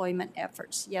broadband deployment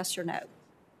efforts? Yes or no?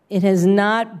 It has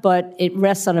not, but it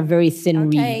rests on a very thin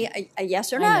reed. Okay, a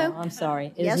yes or no? I'm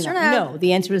sorry. Yes or no? No,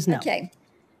 the answer is no. Okay.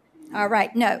 All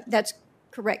right, no, that's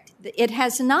correct. It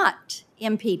has not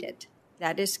impeded.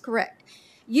 That is correct.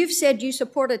 You've said you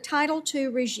support a Title II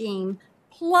regime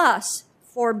plus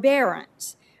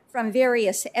forbearance from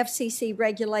various FCC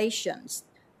regulations,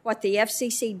 what the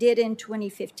FCC did in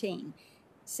 2015.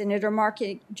 Senator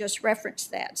Markey just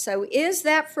referenced that. So is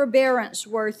that forbearance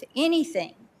worth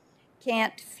anything?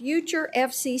 Can't future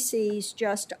FCCs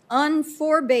just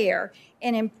unforbear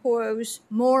and impose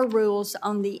more rules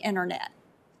on the internet?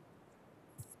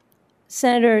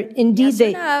 Senator, indeed yes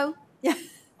they... no?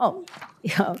 Oh,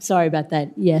 yeah, sorry about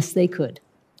that. Yes, they could.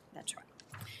 That's right.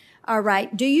 All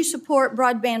right. Do you support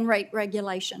broadband rate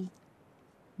regulation?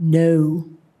 No.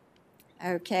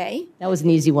 Okay. That was an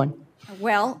easy one.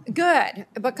 Well, good,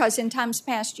 because in times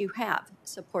past you have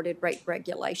supported rate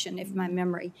regulation, if my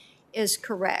memory is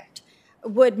correct.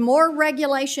 Would more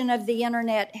regulation of the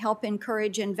internet help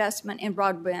encourage investment in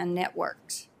broadband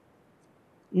networks?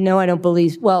 No, I don't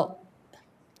believe. Well,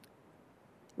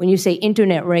 when you say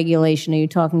internet regulation, are you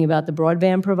talking about the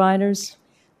broadband providers?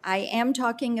 I am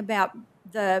talking about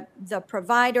the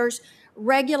providers,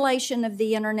 regulation of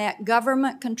the internet,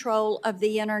 government control of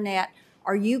the internet.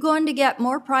 Are you going to get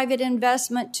more private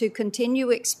investment to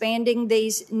continue expanding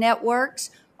these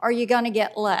networks, or are you going to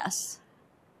get less?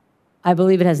 I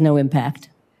believe it has no impact.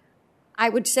 I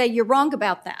would say you're wrong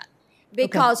about that,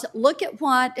 because look at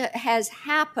what has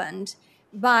happened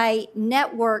by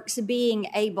networks being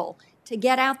able to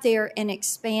get out there and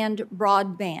expand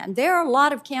broadband. There are a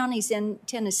lot of counties in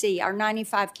Tennessee, our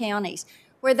 95 counties,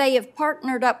 where they have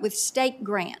partnered up with state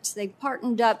grants. They've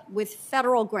partnered up with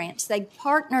federal grants. They've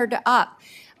partnered up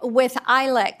with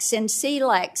ILEX and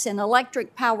CLEX and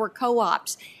electric power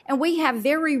co-ops. And we have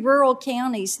very rural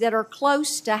counties that are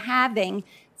close to having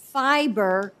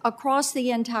fiber across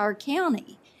the entire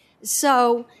county.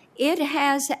 So it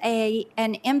has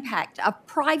an impact. A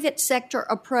private sector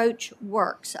approach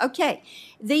works. Okay,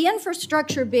 the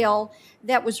infrastructure bill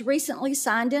that was recently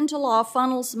signed into law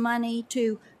funnels money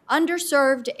to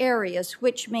underserved areas,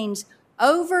 which means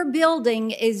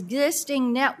overbuilding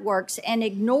existing networks and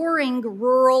ignoring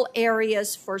rural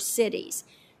areas for cities.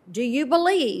 Do you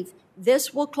believe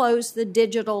this will close the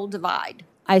digital divide?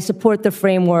 I support the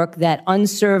framework that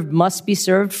unserved must be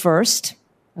served first,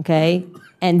 okay?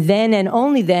 And then and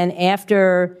only then,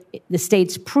 after the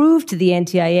states prove to the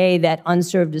NTIA that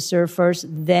unserved is served first,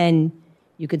 then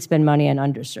you could spend money on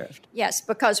underserved. Yes,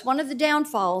 because one of the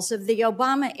downfalls of the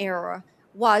Obama era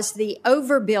was the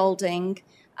overbuilding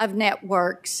of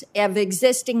networks, of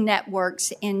existing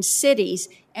networks in cities,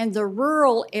 and the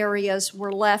rural areas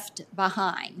were left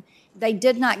behind. They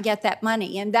did not get that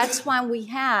money, and that's why we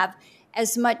have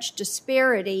as much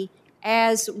disparity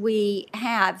as we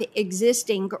have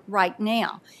existing right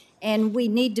now. And we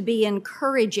need to be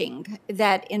encouraging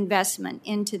that investment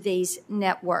into these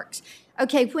networks.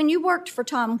 Okay, when you worked for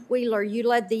Tom Wheeler, you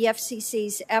led the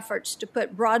FCC's efforts to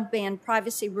put broadband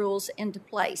privacy rules into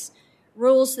place,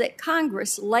 rules that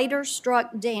Congress later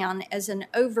struck down as an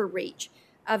overreach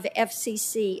of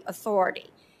FCC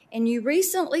authority. And you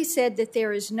recently said that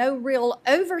there is no real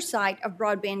oversight of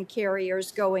broadband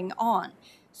carriers going on.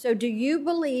 So do you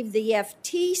believe the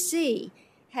FTC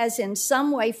has in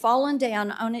some way fallen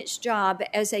down on its job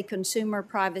as a consumer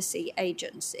privacy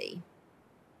agency?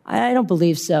 I don't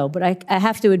believe so, but I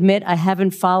have to admit I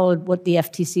haven't followed what the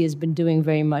FTC has been doing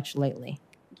very much lately.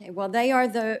 Okay, well, they are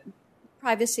the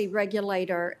privacy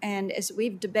regulator, and as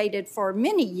we've debated for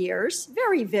many years,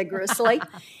 very vigorously,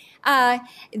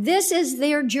 this is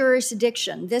their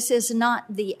jurisdiction. This is not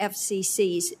the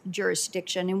FCC's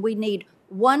jurisdiction, and we need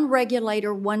one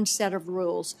regulator, one set of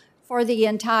rules for the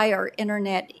entire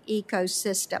internet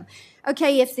ecosystem.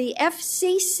 Okay, if the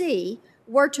FCC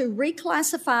were to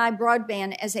reclassify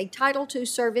broadband as a Title II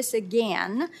service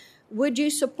again, would you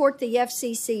support the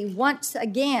FCC once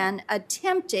again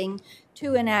attempting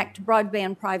to enact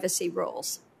broadband privacy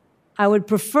rules? I would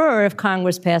prefer if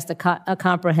Congress passed a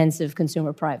comprehensive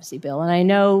consumer privacy bill. And I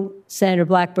know, Senator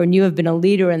Blackburn, you have been a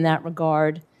leader in that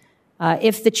regard.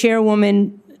 If the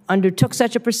chairwoman undertook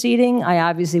such a proceeding, I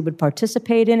obviously would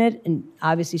participate in it, and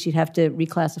obviously she'd have to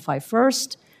reclassify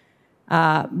first.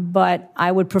 But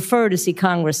I would prefer to see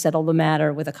Congress settle the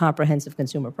matter with a comprehensive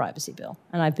consumer privacy bill.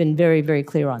 And I've been very, very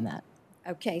clear on that.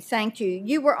 Okay, thank you.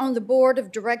 You were on the board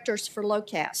of directors for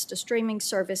Locast, a streaming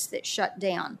service that shut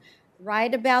down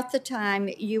right about the time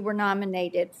you were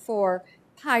nominated for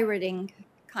pirating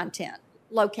content.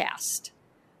 Locast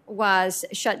was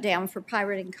shut down for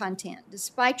pirating content.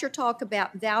 Despite your talk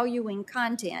about valuing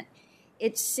content,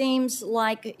 it seems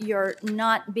like you're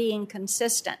not being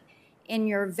consistent in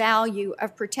your value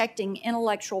of protecting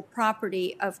intellectual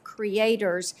property of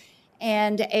creators.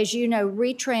 And as you know,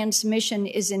 retransmission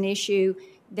is an issue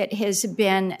that has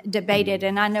been debated,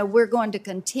 and I know we're going to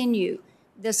continue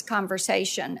this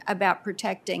conversation about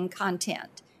protecting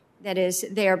content that is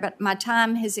there, but my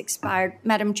time has expired.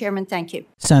 Madam Chairman, thank you.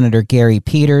 Senator Gary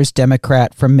Peters,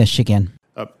 Democrat from Michigan.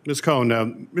 Ms.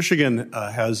 Cohn, Michigan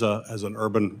has an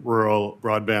urban-rural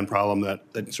broadband problem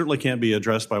that certainly can't be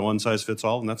addressed by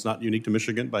one-size-fits-all, and that's not unique to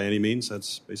Michigan by any means.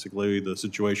 That's basically the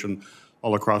situation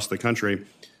all across the country.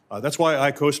 That's why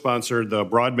I co-sponsored the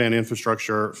Broadband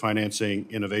Infrastructure Financing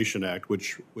Innovation Act,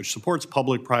 which supports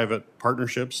public-private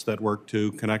partnerships that work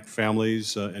to connect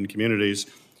families and communities.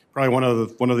 Probably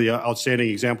one of the outstanding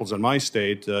examples in my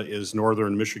state is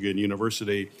Northern Michigan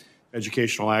University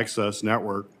Educational Access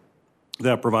Network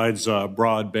that provides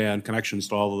broadband connections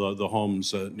to all the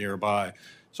homes nearby.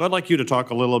 So I'd like you to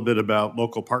talk a little bit about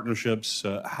local partnerships,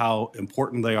 how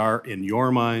important they are in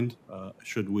your mind.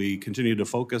 Should we continue to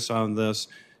focus on this?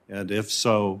 And if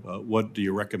so, what do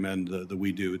you recommend that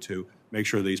we do to make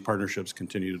sure these partnerships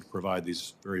continue to provide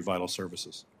these very vital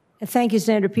services? Thank you,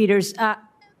 Senator Peters.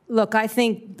 Look, I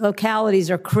think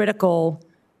localities are critical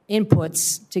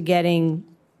inputs to getting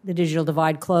the digital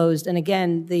divide closed. And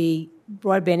again, the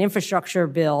broadband infrastructure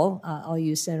bill, I'll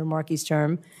use Senator Markey's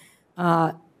term,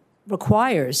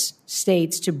 requires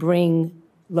states to bring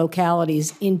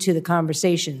localities into the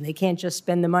conversation. They can't just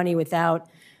spend the money without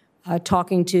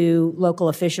talking to local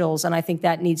officials, and I think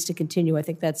that needs to continue. I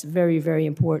think that's very, very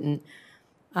important.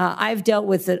 I've dealt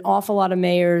with an awful lot of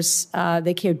mayors.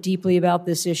 They care deeply about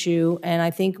this issue, and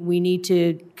I think we need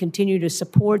to continue to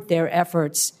support their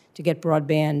efforts to get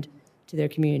broadband to their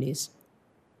communities.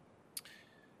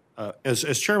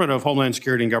 As chairman of Homeland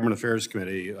Security and Government Affairs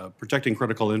Committee, protecting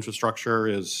critical infrastructure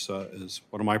is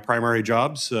one of my primary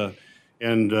jobs.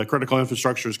 And critical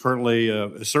infrastructure is currently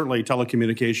certainly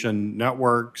telecommunication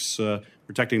networks,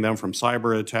 protecting them from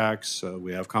cyber attacks.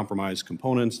 We have compromised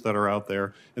components that are out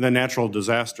there, and then natural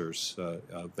disasters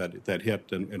that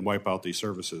hit and wipe out these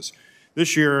services.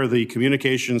 This year, the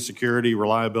Communications Security,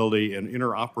 Reliability, and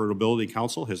Interoperability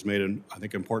Council has made, I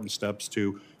think, important steps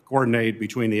to coordinate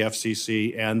between the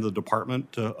FCC and the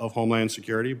Department of Homeland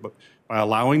Security, but by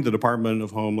allowing the Department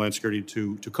of Homeland Security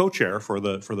to co-chair for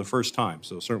the first time.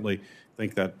 So certainly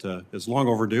think that is long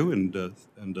overdue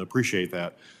and appreciate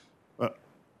that.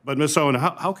 But Ms. Sohn,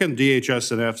 how can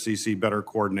DHS and FCC better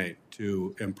coordinate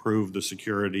to improve the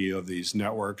security of these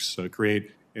networks,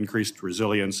 create increased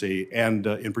resiliency, and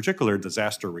in particular,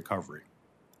 disaster recovery?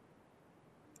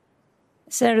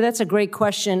 Senator, that's a great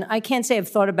question. I can't say I've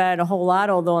thought about it a whole lot,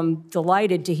 although I'm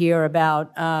delighted to hear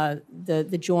about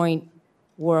the joint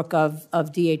work of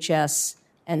DHS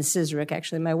and CISRIC.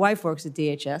 Actually, my wife works at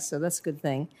DHS, so that's a good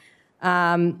thing.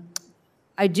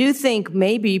 I do think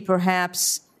maybe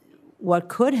perhaps what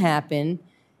could happen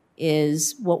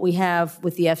is what we have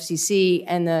with the FCC,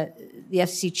 and the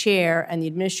FCC chair and the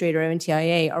administrator of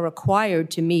NTIA are required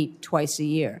to meet twice a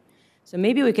year. So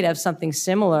maybe we could have something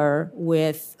similar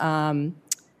with the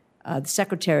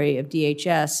Secretary of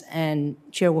DHS and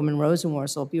Chairwoman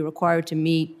Rosenworcel be required to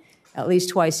meet at least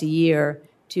twice a year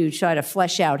to try to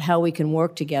flesh out how we can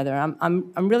work together.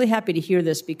 I'm really happy to hear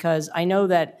this because I know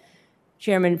that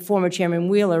former Chairman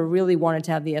Wheeler really wanted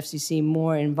to have the FCC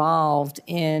more involved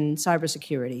in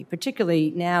cybersecurity,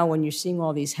 particularly now when you're seeing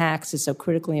all these hacks. It's so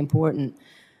critically important.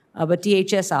 But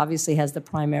DHS obviously has the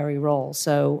primary role.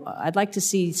 So I'd like to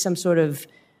see some sort of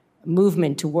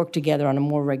movement to work together on a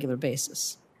more regular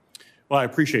basis. Well, I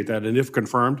appreciate that. And if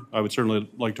confirmed, I would certainly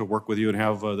like to work with you and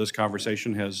have this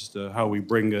conversation as to how we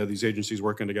bring these agencies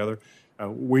working together.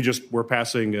 We're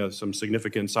passing some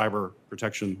significant cyber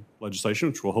protection legislation,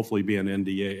 which will hopefully be an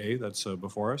NDAA that's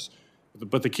before us.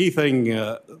 But the key thing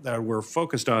that we're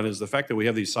focused on is the fact that we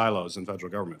have these silos in federal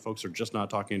government. Folks are just not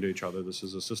talking to each other. This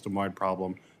is a system-wide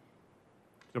problem.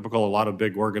 Typical, a lot of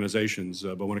big organizations,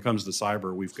 but when it comes to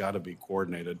cyber, we've got to be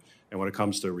coordinated. And when it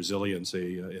comes to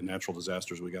resiliency in natural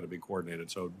disasters, we've got to be coordinated.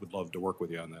 So we'd love to work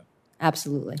with you on that.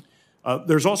 Absolutely.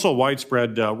 There's also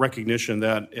widespread recognition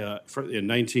that in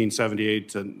 1978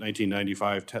 to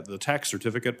 1995, the tax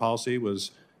certificate policy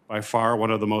was by far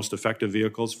one of the most effective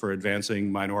vehicles for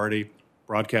advancing minority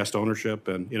broadcast ownership.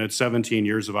 And in its 17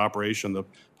 years of operation, the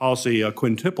policy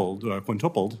quintupled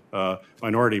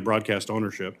minority broadcast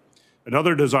ownership.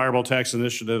 Another desirable tax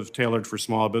initiative tailored for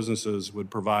small businesses would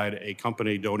provide a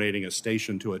company donating a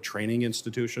station to a training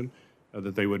institution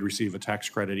that they would receive a tax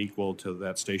credit equal to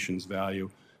that station's value.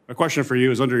 My question for you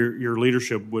is, under your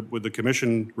leadership, would the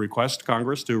Commission request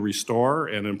Congress to restore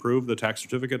and improve the tax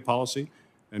certificate policy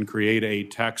and create a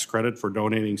tax credit for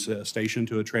donating a station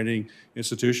to a training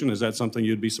institution? Is that something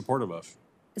you'd be supportive of?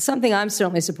 It's something I'm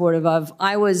certainly supportive of.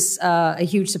 I was a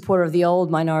huge supporter of the old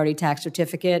minority tax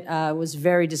certificate. I was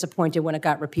very disappointed when it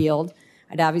got repealed.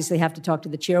 I'd obviously have to talk to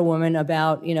the chairwoman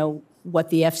about, what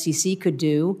the FCC could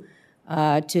do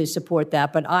to support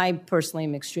that. But I personally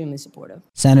am extremely supportive.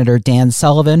 Senator Dan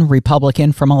Sullivan,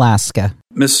 Republican from Alaska.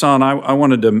 Ms. Sohn, I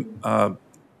wanted to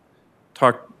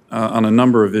talk on a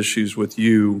number of issues with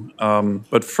you.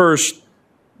 But first,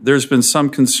 there's been some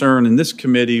concern in this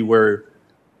committee where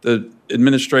the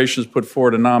administration has put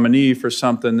forward a nominee for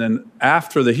something, then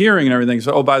after the hearing and everything,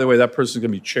 so, oh, by the way, that person's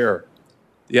going to be chair.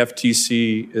 The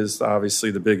FTC is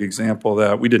obviously the big example of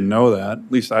that. We didn't know that.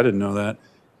 At least I didn't know that.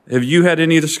 Have you had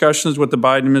any discussions with the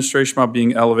Biden administration about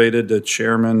being elevated to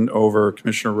chairman over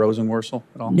Commissioner Rosenworcel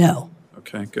at all? No.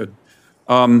 Okay, good.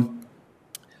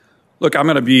 Look, I'm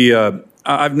going to be,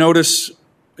 I've noticed,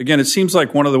 again, it seems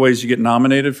like one of the ways you get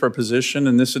nominated for a position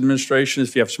in this administration is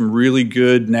if you have some really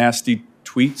good, nasty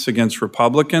tweets against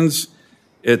Republicans,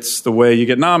 it's the way you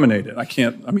get nominated.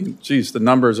 The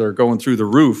numbers are going through the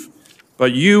roof.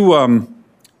 But you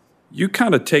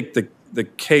kind of take the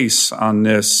case on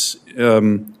this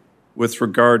with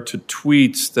regard to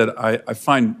tweets that I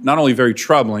find not only very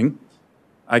troubling,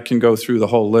 I can go through the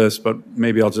whole list, but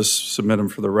maybe I'll just submit them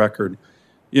for the record.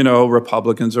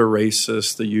 Republicans are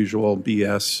racist, the usual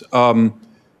BS.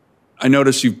 I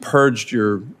noticed you purged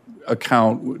your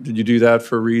account. Did you do that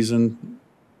for a reason?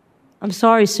 I'm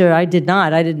sorry, sir. I did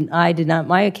not. I did not.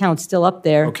 My account's still up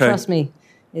there. Okay. Trust me.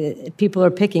 People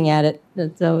are picking at it,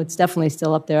 so it's definitely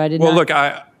still up there. I did Well, not.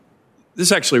 look, this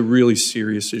is actually a really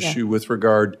serious issue with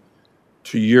regard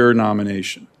to your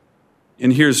nomination.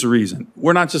 And here's the reason.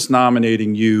 We're not just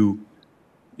nominating you,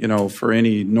 for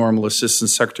any normal assistant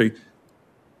secretary.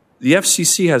 The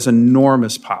FCC has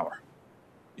enormous power.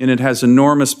 And it has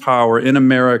enormous power in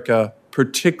America,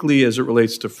 particularly as it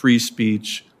relates to free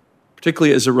speech,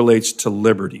 particularly as it relates to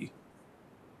liberty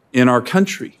in our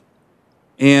country.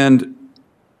 And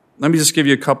let me just give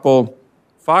you a couple.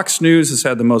 Fox News has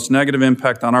had the most negative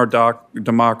impact on our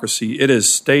democracy. It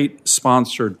is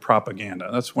state-sponsored propaganda.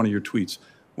 That's one of your tweets,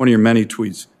 one of your many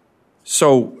tweets.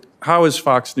 So how is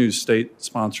Fox News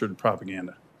state-sponsored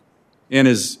propaganda? And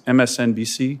is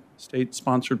MSNBC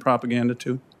state-sponsored propaganda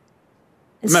too?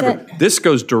 Remember, this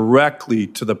goes directly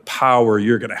to the power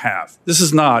you're going to have. This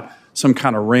is not some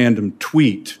kind of random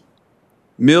tweet.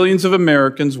 Millions of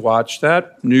Americans watch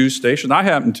that news station. I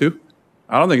happen to.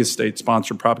 I don't think it's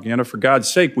state-sponsored propaganda. For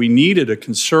God's sake, we needed a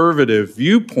conservative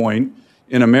viewpoint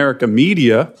in America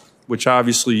media, which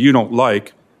obviously you don't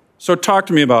like. So talk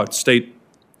to me about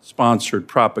state-sponsored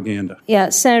propaganda. Yeah,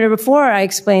 Senator, before I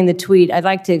explain the tweet, I'd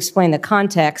like to explain the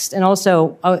context. And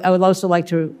also, I would also like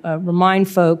to remind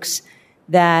folks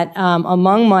that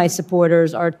among my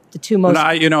supporters are the two most...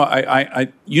 You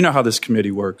know how this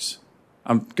committee works.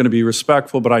 I'm going to be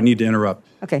respectful, but I need to interrupt.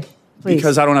 Okay, please.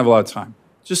 Because I don't have a lot of time.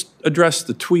 Just address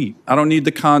the tweet. I don't need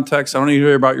the context. I don't need to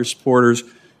hear about your supporters.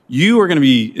 You are going to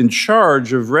be in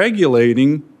charge of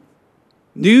regulating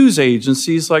news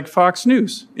agencies like Fox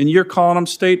News, and you're calling them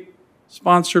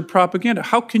state-sponsored propaganda.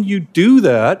 How can you do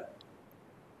that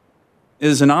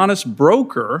as an honest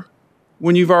broker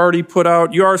when you've already put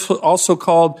out, you are also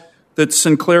called that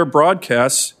Sinclair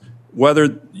Broadcasts,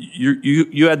 whether you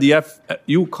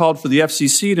called for the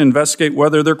FCC to investigate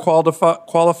whether they're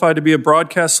qualified to be a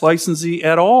broadcast licensee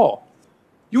at all.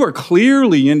 You are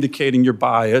clearly indicating your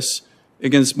bias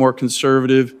against more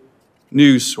conservative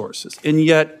news sources. And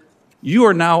yet you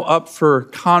are now up for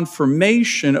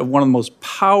confirmation of one of the most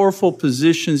powerful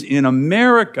positions in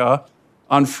America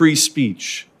on free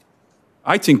speech.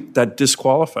 I think that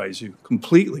disqualifies you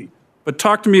completely. But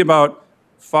talk to me about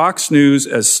Fox News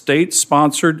as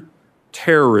state-sponsored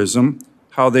terrorism,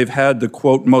 how they've had the,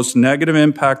 quote, most negative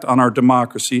impact on our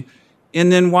democracy,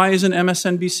 and then why isn't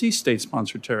MSNBC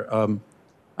state-sponsored terrorism?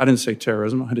 I didn't say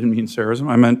terrorism. I didn't mean terrorism.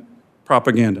 I meant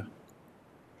propaganda.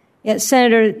 Yeah,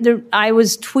 Senator, I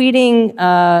was tweeting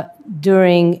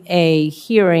during a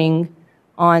hearing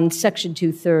on Section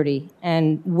 230,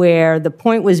 and where the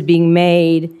point was being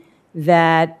made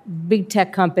that big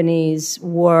tech companies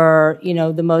were,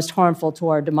 the most harmful to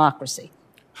our democracy.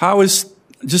 How is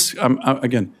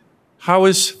how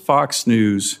is Fox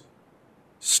News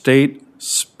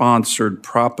state-sponsored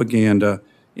propaganda,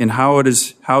 and how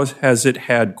has it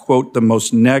had, quote, the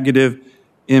most negative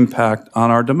impact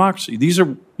on our democracy? These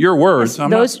are your words.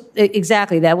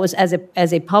 Exactly. That was as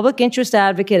a public interest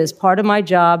advocate, as part of my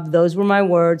job. Those were my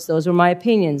words. Those were my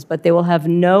opinions. But they will have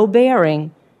no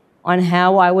bearing on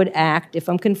how I would act if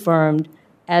I'm confirmed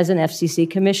as an FCC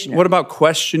commissioner. What about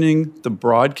questioning the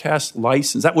broadcast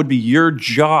license? That would be your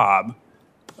job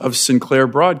of Sinclair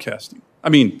Broadcasting. I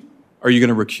mean, are you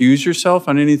going to recuse yourself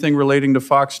on anything relating to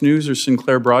Fox News or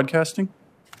Sinclair Broadcasting?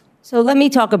 So let me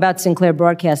talk about Sinclair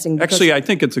Broadcasting. Actually, I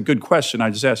think it's a good question.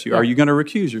 I just asked you, Are you going to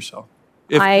recuse yourself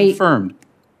if confirmed?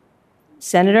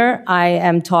 Senator, I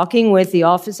am talking with the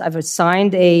office. I've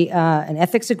signed an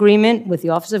ethics agreement with the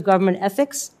Office of Government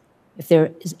Ethics. If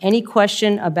there is any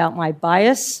question about my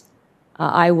bias,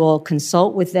 I will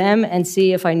consult with them and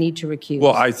see if I need to recuse.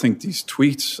 Well, I think these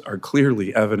tweets are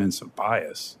clearly evidence of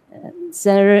bias.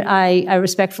 Senator, I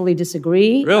respectfully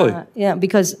disagree. Really?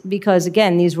 Because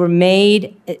again, these were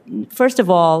made. First of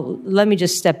all, let me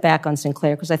just step back on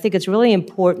Sinclair, because I think it's really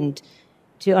important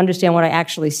to understand what I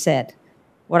actually said.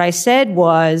 What I said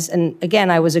was, and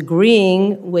again, I was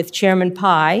agreeing with Chairman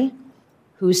Pai,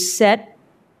 who set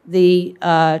the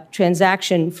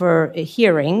transaction for a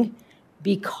hearing,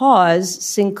 because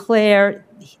Sinclair,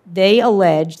 they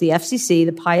alleged, the FCC,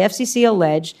 the Pai FCC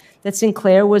alleged that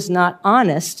Sinclair was not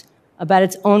honest about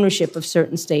its ownership of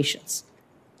certain stations.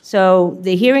 So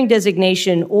the hearing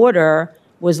designation order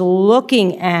was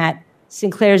looking at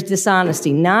Sinclair's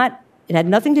dishonesty. It had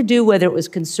nothing to do whether it was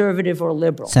conservative or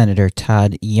liberal. Senator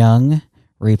Todd Young,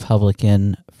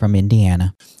 Republican from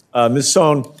Indiana. Ms.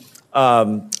 Sohn,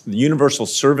 the Universal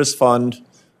Service Fund,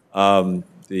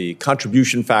 the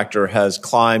contribution factor has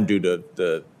climbed due to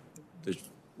the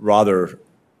rather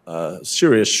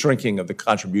serious shrinking of the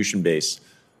contribution base.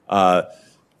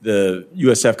 The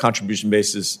USF contribution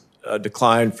base is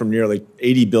declined from nearly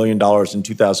 $80 billion in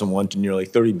 2001 to nearly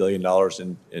 $30 billion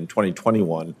in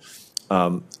 2021.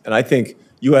 And I think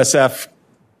USF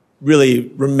really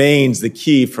remains the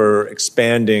key for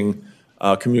expanding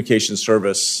communication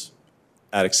service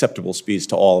at acceptable speeds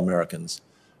to all Americans.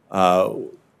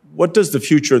 What does the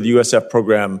future of the USF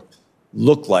program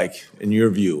look like in your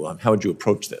view? How would you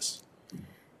approach this?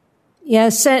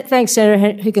 Yes, thanks,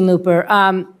 Senator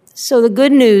Hickenlooper. So the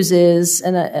good news is,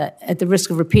 and at the risk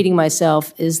of repeating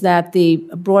myself, is that the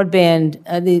broadband,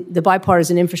 the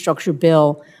bipartisan infrastructure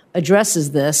bill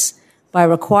addresses this by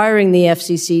requiring the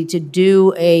FCC to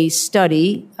do a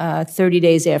study 30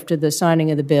 days after the signing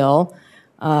of the bill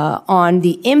on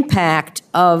the impact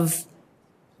of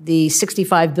the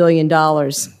 $65 billion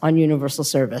on universal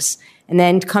service, and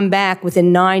then come back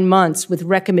within 9 months with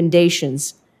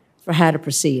recommendations for how to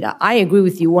proceed. I agree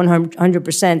with you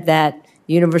 100% that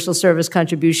the universal service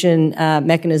contribution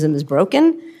mechanism is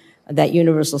broken, that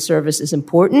universal service is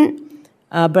important,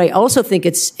 but I also think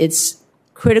it's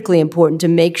critically important to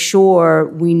make sure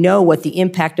we know what the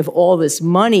impact of all this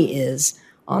money is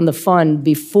on the fund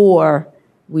before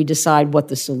we decide what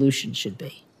the solution should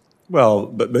be. Well,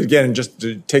 but again, just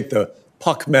to take the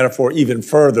puck metaphor even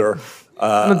further.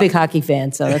 I'm a big hockey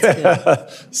fan, so that's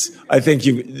good. I think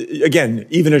again,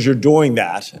 even as you're doing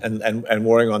that and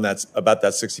worrying on that about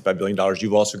that $65 billion,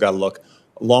 you've also got to look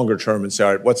longer term and say,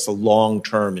 all right, what's the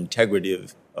long-term integrity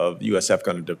of USF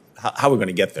going to do? How are we going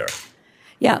to get there?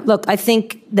 Yeah, look, I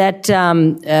think that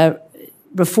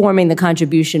reforming the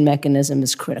contribution mechanism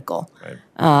is critical. Right.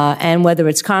 And whether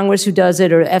it's Congress who does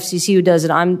it or FCC who does it,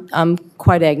 I'm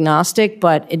quite agnostic,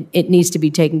 but it needs to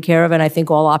be taken care of, and I think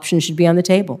all options should be on the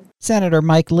table. Senator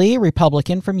Mike Lee,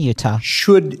 Republican from Utah.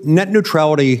 Should net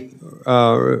neutrality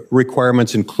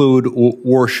requirements include,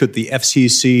 or should the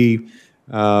FCC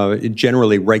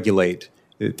generally regulate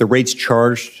the rates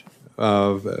charged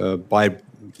for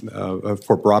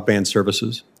broadband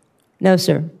services? No,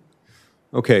 sir.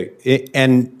 Okay.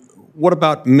 And what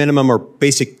about minimum or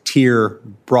basic tier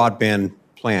broadband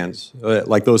plans,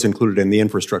 like those included in the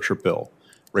infrastructure bill,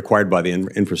 required by the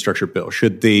infrastructure bill?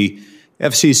 Should the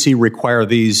FCC require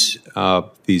these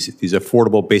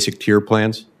affordable basic tier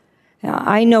plans?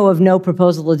 I know of no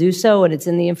proposal to do so, and it's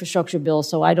in the infrastructure bill,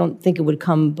 so I don't think it would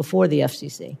come before the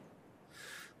FCC.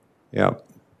 Yeah.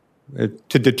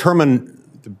 To determine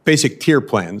the basic tier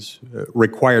plans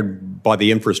required by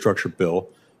the infrastructure bill,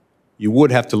 you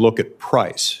would have to look at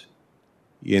price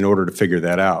in order to figure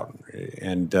that out.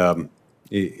 And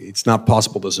it's not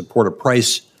possible to support a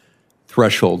price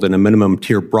threshold in a minimum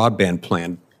tier broadband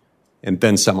plan and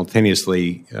then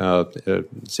simultaneously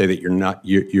say that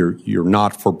you're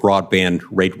not for broadband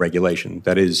rate regulation.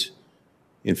 That is,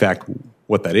 in fact,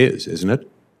 what that is, isn't it?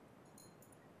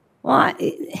 Well,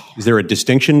 is there a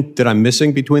distinction that I'm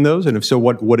missing between those? And if so,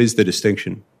 what is the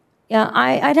distinction? Yeah,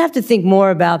 I'd have to think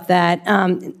more about that.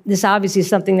 This obviously is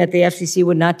something that the FCC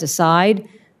would not decide.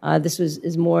 This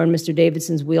is more in Mr.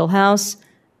 Davidson's wheelhouse.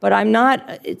 But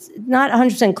it's not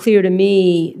 100% clear to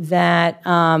me that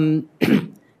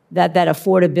that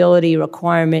affordability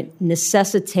requirement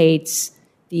necessitates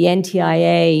the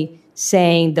NTIA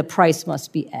saying the price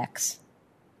must be X.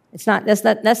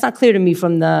 That's not clear to me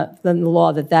from the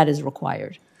law that is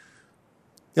required.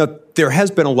 Now, there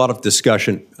has been a lot of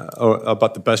discussion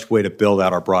about the best way to build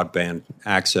out our broadband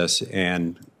access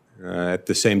and at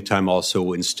the same time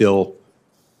also instill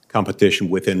competition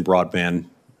within broadband,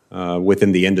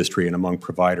 within the industry and among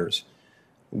providers.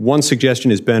 One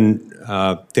suggestion has been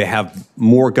to have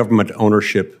more government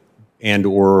ownership and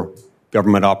or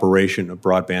government operation of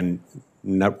broadband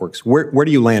networks. Where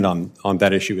do you land on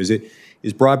that issue?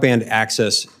 Is broadband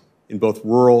access in both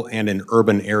rural and in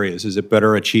urban areas, is it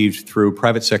better achieved through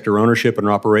private sector ownership and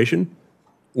operation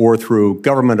or through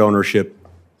government ownership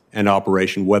and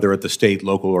operation, whether at the state,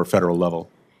 local, or federal level?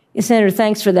 Yes, Senator,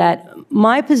 thanks for that.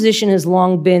 My position has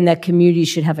long been that communities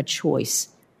should have a choice.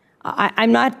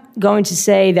 I'm not going to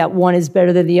say that one is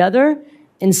better than the other.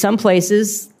 In some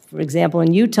places, for example,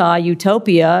 in Utah,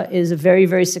 Utopia is a very,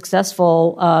 very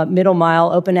successful middle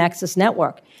mile open access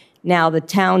network. Now, the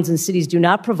towns and cities do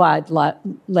not provide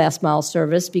last mile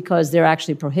service because they're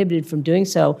actually prohibited from doing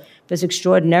so, but it's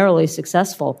extraordinarily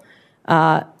successful.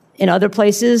 In other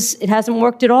places, it hasn't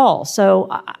worked at all. So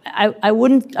I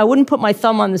wouldn't put my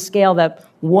thumb on the scale that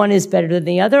one is better than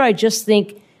the other. I just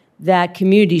think that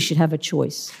communities should have a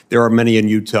choice. There are many in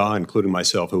Utah, including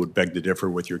myself, who would beg to differ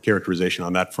with your characterization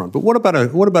on that front. But what about a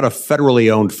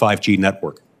federally owned 5G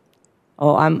network?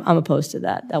 Oh, I'm opposed to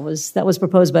that. That was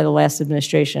proposed by the last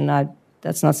administration.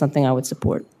 That's not something I would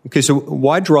support. Okay, so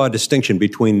why draw a distinction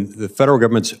between the federal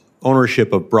government's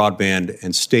ownership of broadband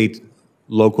and state,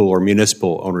 local or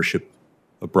municipal ownership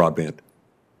of broadband?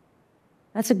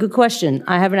 That's a good question.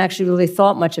 I haven't actually really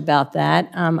thought much about that.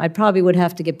 I probably would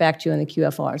have to get back to you on the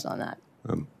QFRs on that.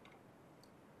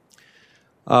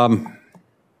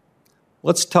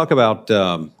 Let's talk about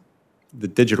the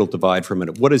digital divide for a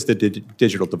minute. What is the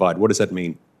digital divide? What does that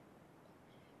mean?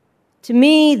 To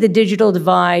me, the digital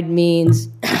divide means,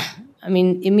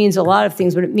 it means a lot of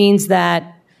things, but it means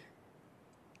that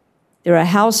there are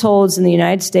households in the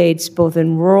United States, both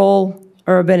in rural,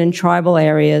 urban, and tribal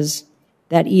areas,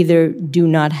 that either do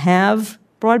not have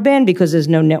broadband because there's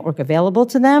no network available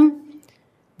to them.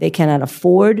 They cannot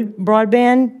afford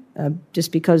broadband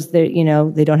just because they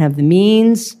don't have the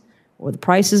means, or the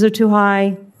prices are too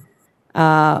high,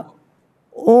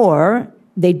 or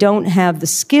they don't have the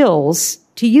skills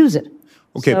to use it.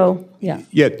 Okay. So, yeah.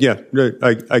 Yeah.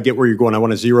 I get where you're going. I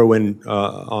want to zero in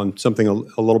on something a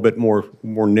little bit more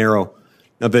narrow.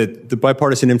 Now, the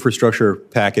bipartisan infrastructure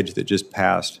package that just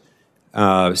passed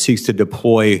seeks to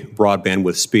deploy broadband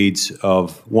with speeds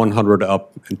of 100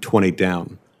 up and 20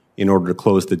 down in order to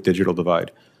close the digital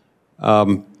divide.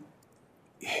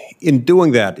 In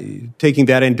doing that, taking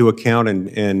that into account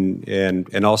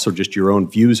and also just your own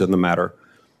views on the matter,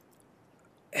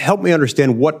 help me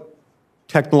understand what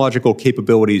technological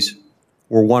capabilities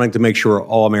we're wanting to make sure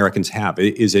all Americans have.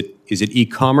 Is it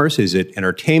e-commerce? Is it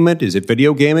entertainment? Is it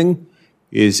video gaming?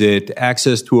 Is it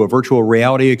access to a virtual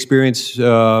reality experience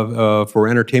for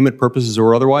entertainment purposes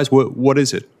or otherwise? What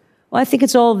is it? Well, I think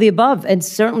it's all of the above, and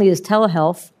certainly is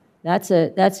telehealth. That's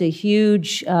a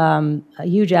huge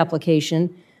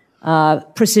application.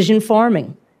 Precision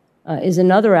farming is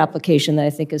another application that I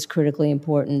think is critically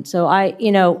important. So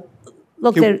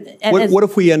look. What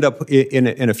if we end up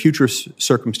in a future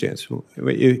circumstance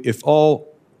if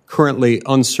all currently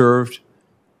unserved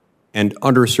and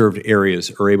underserved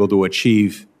areas are able to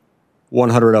achieve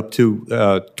 100 up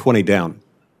to 20 down,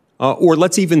 or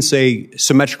let's even say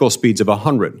symmetrical speeds of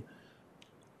 100?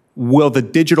 Will the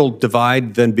digital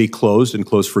divide then be closed and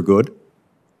closed for good?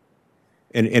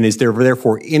 And is there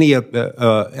therefore any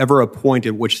ever a point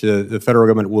at which the federal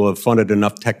government will have funded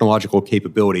enough technological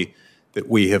capability that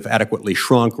we have adequately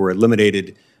shrunk or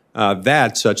eliminated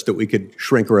that such that we could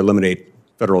shrink or eliminate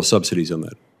federal subsidies on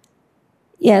that?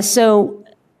 Yeah, so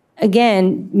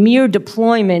again, mere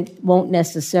deployment won't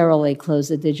necessarily close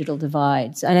the digital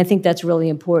divides. And I think that's really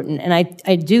important. And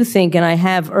I do think, and I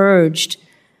have urged,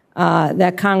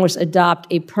 that Congress adopt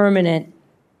a permanent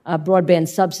broadband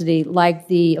subsidy like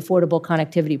the Affordable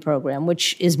Connectivity Program,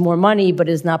 which is more money but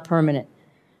is not permanent.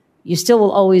 You still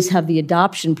will always have the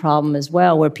adoption problem as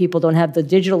well, where people don't have the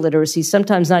digital literacy,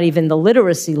 sometimes not even the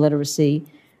literacy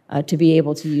to be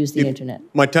able to use the internet.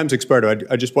 My time's expired.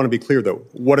 I just want to be clear, though.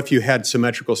 What if you had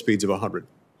symmetrical speeds of 100?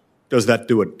 Does that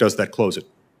do it? Does that close it?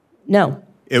 No.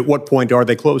 At what point are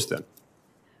they closed then?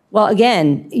 Well,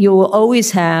 again, you will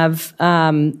always have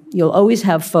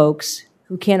folks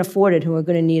who can't afford it who are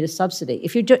going to need a subsidy.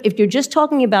 If you're just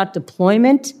talking about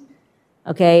deployment,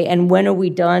 okay, and when are we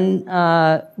done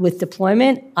with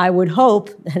deployment? I would hope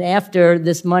that after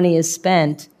this money is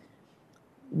spent,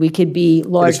 we could be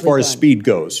largely But as far as done. speed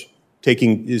goes,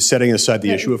 setting aside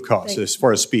the issue of cost, as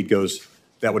far as speed goes,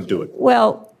 that would do it.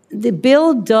 Well, the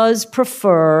bill does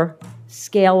prefer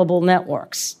scalable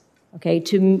networks, okay,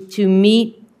 to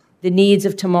meet the needs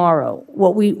of tomorrow.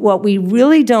 What we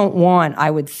really don't want,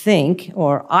 I would think,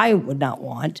 or I would not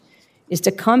want, is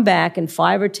to come back in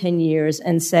 5 or 10 years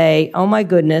and say, oh my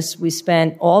goodness, we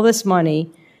spent all this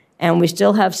money and we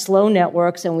still have slow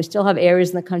networks and we still have areas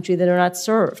in the country that are not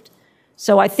served.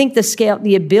 So I think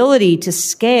the ability to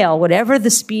scale, whatever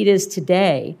the speed is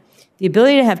today, the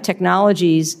ability to have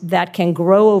technologies that can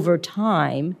grow over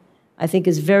time, I think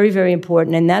is very, very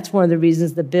important. And that's one of the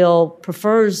reasons the bill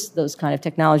prefers those kind of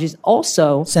technologies.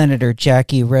 Also, Senator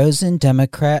Jackie Rosen,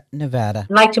 Democrat, Nevada.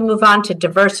 I'd like to move on to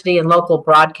diversity in local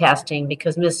broadcasting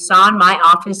because Ms. Son, my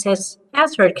office has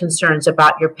heard concerns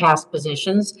about your past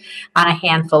positions on a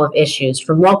handful of issues,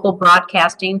 from local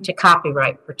broadcasting to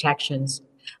copyright protections.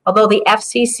 Although the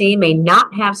FCC may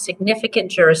not have significant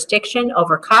jurisdiction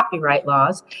over copyright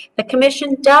laws, the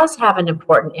Commission does have an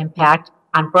important impact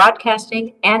on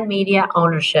broadcasting and media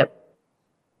ownership.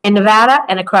 In Nevada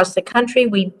and across the country,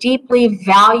 we deeply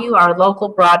value our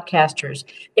local broadcasters.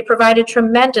 They provide a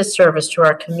tremendous service to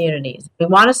our communities. We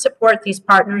want to support these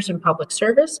partners in public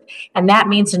service, and that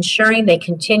means ensuring they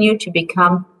continue to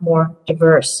become more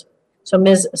diverse. So,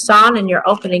 Ms. Son, in your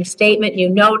opening statement, you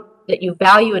note that you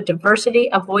value a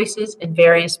diversity of voices in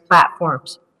various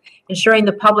platforms. Ensuring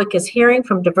the public is hearing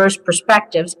from diverse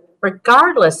perspectives,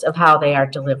 regardless of how they are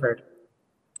delivered,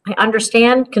 I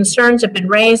understand concerns have been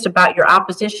raised about your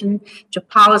opposition to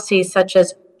policies such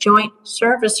as joint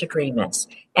service agreements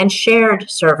and shared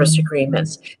service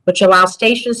agreements, which allow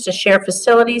stations to share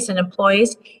facilities and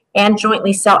employees and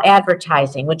jointly sell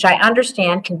advertising, which I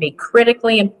understand can be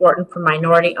critically important for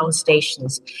minority-owned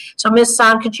stations. So, Ms.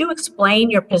 Son, could you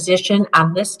explain your position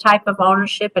on this type of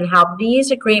ownership and how these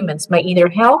agreements may either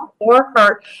help or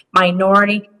hurt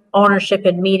minority ownership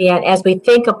in media? And as we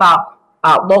think about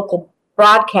local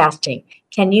broadcasting,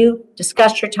 can you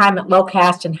discuss your time at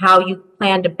Locast and how you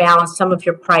plan to balance some of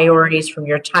your priorities from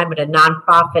your time at a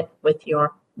nonprofit with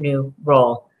your new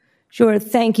role? Sure.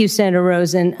 Thank you, Senator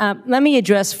Rosen. Let me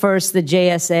address first the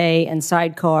JSA and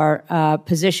sidecar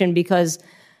position because,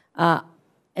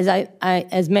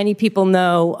 as many people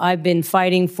know, I've been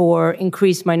fighting for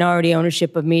increased minority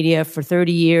ownership of media for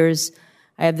 30 years.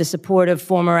 I have the support of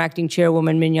former acting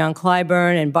chairwoman Mignon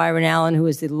Clyburn and Byron Allen, who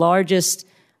is the largest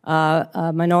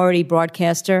minority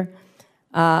broadcaster.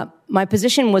 My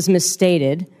position was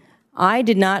misstated. I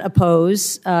did not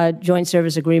oppose joint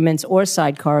service agreements or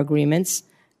sidecar agreements.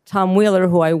 Tom Wheeler,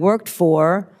 who I worked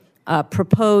for,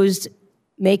 proposed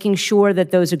making sure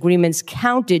that those agreements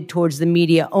counted towards the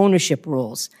media ownership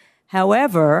rules.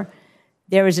 However,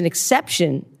 there is an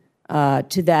exception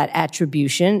to that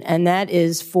attribution, and that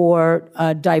is for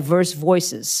diverse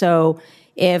voices. So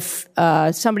if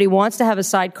somebody wants to have a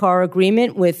sidecar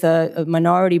agreement with a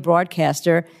minority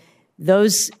broadcaster,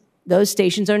 those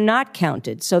stations are not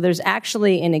counted. So there's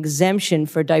actually an exemption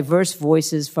for diverse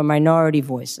voices, for minority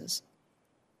voices.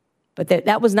 But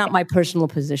that was not my personal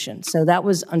position. So that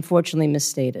was unfortunately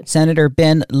misstated. Senator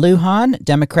Ben Lujan,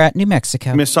 Democrat, New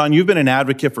Mexico. Ms. Son, you've been an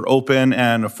advocate for open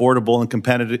and affordable and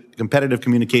competitive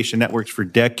communication networks for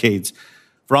decades.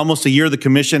 For almost a year, the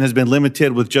commission has been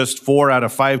limited with just 4 out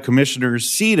of 5 commissioners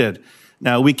seated.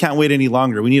 Now, we can't wait any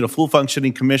longer. We need a full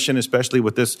functioning commission, especially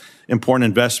with this important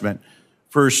investment.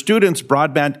 For students,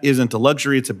 broadband isn't a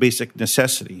luxury, it's a basic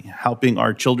necessity. Helping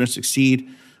our children succeed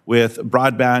with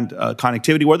broadband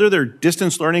connectivity, whether they're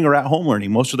distance learning or at home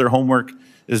learning. Most of their homework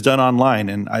is done online,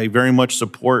 and I very much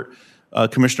support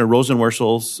Commissioner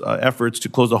Rosenworcel's efforts to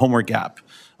close the homework gap.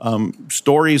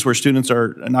 Stories where students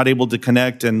are not able to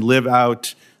connect and live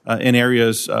out in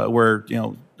areas where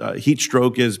heat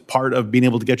stroke is part of being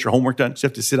able to get your homework done, so you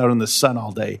have to sit out in the sun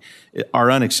all day, are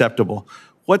unacceptable.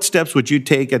 What steps would you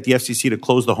take at the FCC to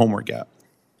close the homework gap?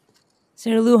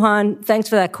 Senator Lujan, thanks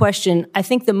for that question. I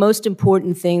think the most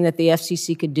important thing that the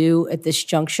FCC could do at this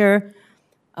juncture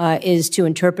is to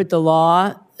interpret the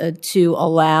law to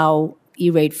allow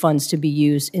E-rate funds to be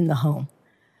used in the home.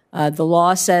 The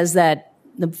law says that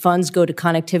the funds go to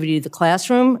connectivity to the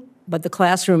classroom, but the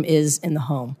classroom is in the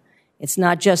home. It's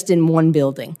not just in one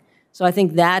building. So I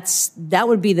think that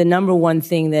would be the number one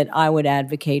thing that I would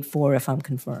advocate for if I'm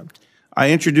confirmed.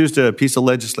 I introduced a piece of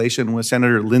legislation with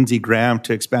Senator Lindsey Graham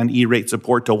to expand E-rate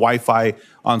support to Wi-Fi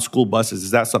on school buses.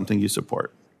 Is that something you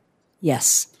support?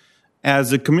 Yes.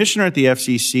 As a commissioner at the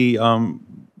FCC,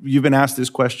 you've been asked this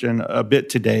question a bit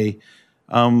today.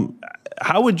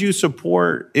 How would you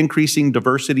support increasing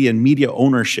diversity and media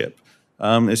ownership,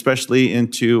 especially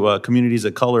into communities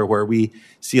of color where we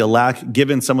see a lack,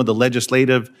 given some of the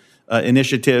legislative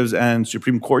initiatives and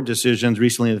Supreme Court decisions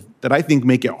recently that I think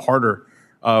make it harder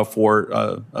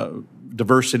for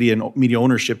diversity and media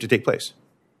ownership to take place?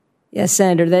 Yes,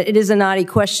 Senator, it is a knotty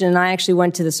question, and I actually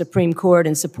went to the Supreme Court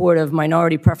in support of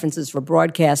minority preferences for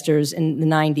broadcasters in the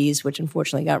 90s, which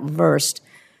unfortunately got reversed.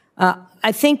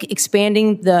 I think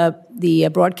expanding the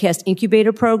broadcast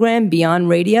incubator program beyond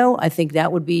radio, I think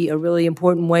that would be a really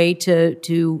important way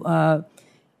to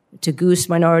goose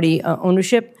minority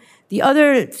ownership. The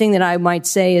other thing that I might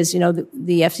say is,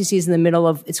 the FCC is in the middle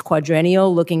of its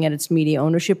quadrennial, looking at its media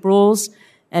ownership rules,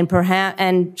 and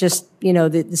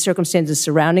the circumstances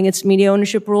surrounding its media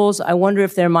ownership rules. I wonder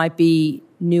if there might be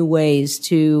new ways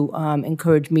to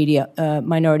encourage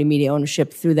minority media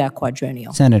ownership through that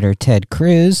quadrennial. Senator Ted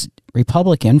Cruz,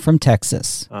 Republican from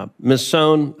Texas. Ms.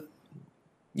 Sohn,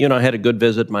 you and I had a good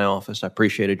visit in my office. I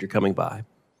appreciated your coming by.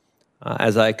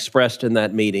 As I expressed in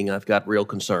that meeting, I've got real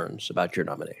concerns about your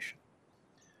nomination.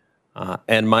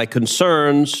 And my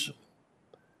concerns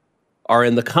are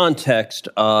in the context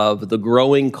of the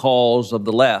growing calls of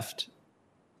the left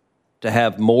to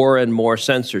have more and more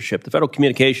censorship. The Federal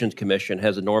Communications Commission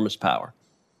has enormous power.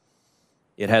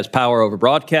 It has power over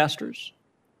broadcasters,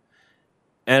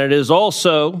 and it is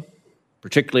also,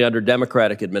 particularly under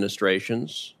Democratic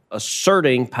administrations,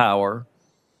 asserting power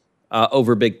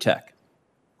over big tech.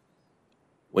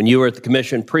 When you were at the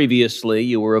commission previously,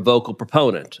 you were a vocal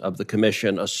proponent of the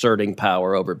commission asserting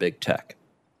power over big tech.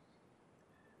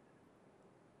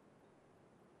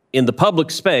 in the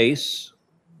public space,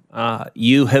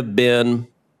 you have been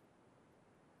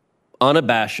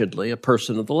unabashedly a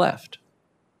person of the left.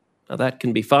 Now, that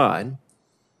can be fine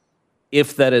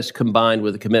if that is combined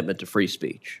with a commitment to free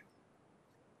speech.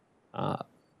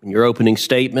 In your opening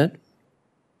statement,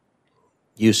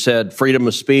 you said freedom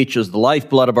of speech is the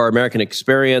lifeblood of our American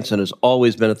experience and has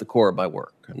always been at the core of my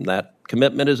work. And that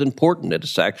commitment is important. It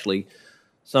is actually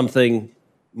something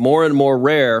more and more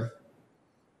rare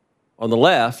on the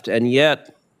left, and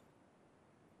yet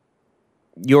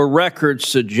your record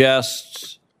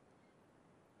suggests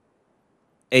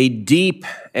a deep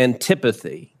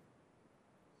antipathy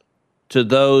to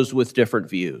those with different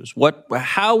views.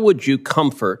 How would you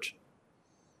comfort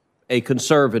a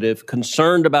conservative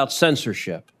concerned about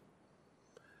censorship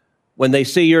when they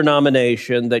see your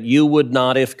nomination that you would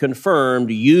not, if confirmed,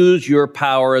 use your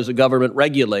power as a government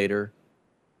regulator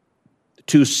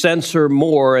to censor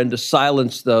more and to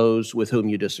silence those with whom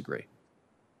you disagree?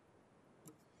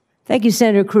 Thank you,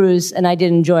 Senator Cruz, and I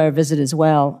did enjoy our visit as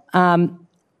well.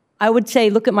 I would say,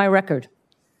 look at my record.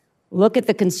 Look at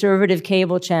the conservative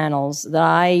cable channels that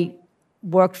I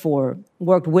worked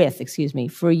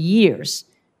with, for years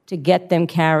to get them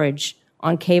carriage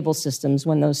on cable systems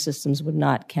when those systems would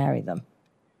not carry them.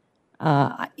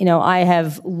 I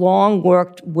have long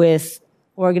worked with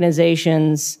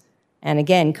organizations and,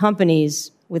 again,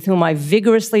 companies with whom I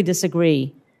vigorously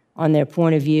disagree on their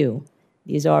point of view.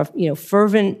 These are,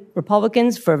 fervent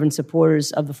Republicans, fervent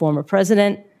supporters of the former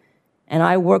president, and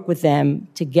I work with them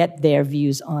to get their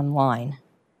views online.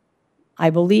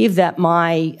 I believe that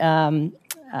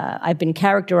I've been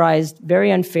characterized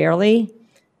very unfairly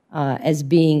as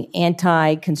being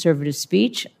anti-conservative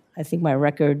speech. I think my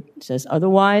record says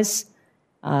otherwise.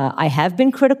 I have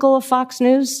been critical of Fox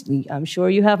News. I'm sure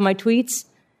you have my tweets.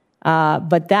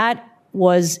 But that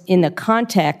was in the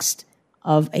context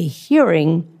of a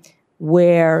hearing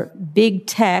where big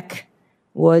tech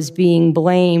was being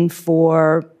blamed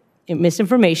for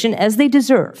misinformation, as they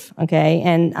deserve, okay?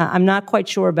 And I'm not quite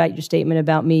sure about your statement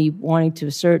about me wanting to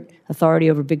assert authority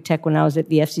over big tech when I was at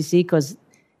the FCC, because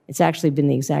it's actually been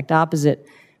the exact opposite,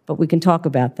 but we can talk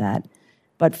about that.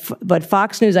 But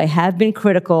Fox News, I have been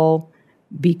critical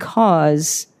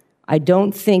because I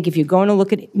don't think if you're going to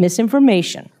look at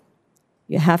misinformation,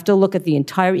 you have to look at the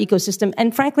entire ecosystem,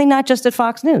 and frankly, not just at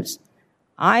Fox News.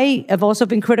 I have also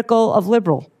been critical of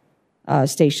liberal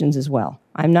stations as well.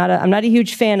 I'm not a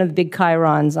huge fan of the big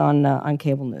chyrons on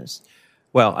cable news.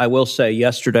 Well, I will say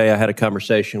yesterday I had a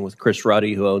conversation with Chris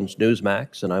Ruddy, who owns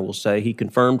Newsmax, and I will say he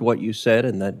confirmed what you said,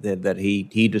 and that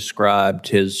he described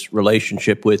his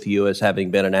relationship with you as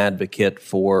having been an advocate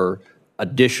for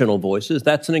additional voices.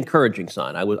 That's an encouraging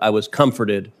sign. I was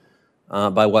comforted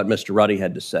by what Mr. Ruddy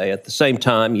had to say. At the same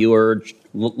time, you urged,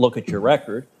 look at your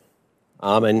record.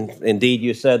 And indeed,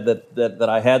 you said that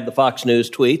I had the Fox News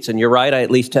tweets, and you're right, I at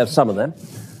least have some of them.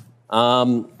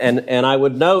 And I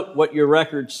would note what your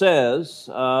record says,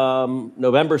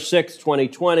 November 6th,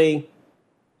 2020.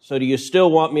 So do you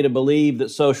still want me to believe that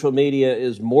social media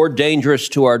is more dangerous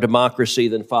to our democracy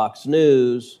than Fox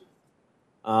News?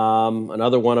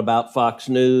 Another one about Fox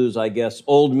News, I guess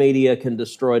old media can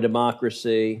destroy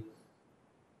democracy.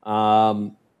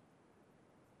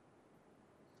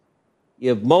 You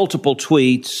have multiple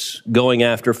tweets going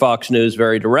after Fox News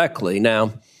very directly.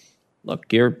 Now,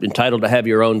 look, you're entitled to have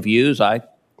your own views. I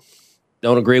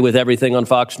don't agree with everything on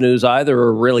Fox News either,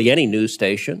 or really any news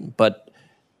station. But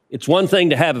it's one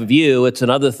thing to have a view. It's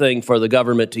another thing for the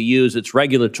government to use its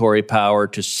regulatory power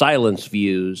to silence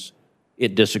views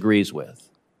it disagrees with.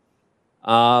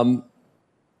 Some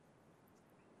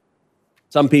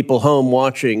people home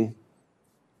watching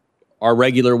are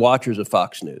regular watchers of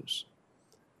Fox News.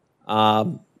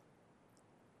 How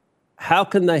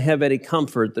can they have any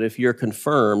comfort that if you're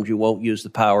confirmed, you won't use the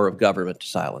power of government to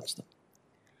silence them?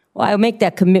 Well, I'll make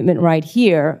that commitment right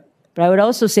here, but I would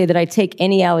also say that I take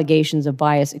any allegations of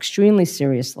bias extremely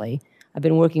seriously. I've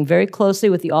been working very closely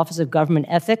with the Office of Government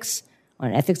Ethics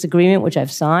on an ethics agreement, which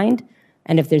I've signed,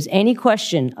 and if there's any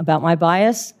question about my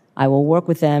bias, I will work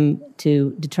with them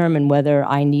to determine whether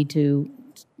I need to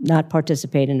not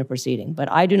participate in a proceeding. But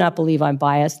I do not believe I'm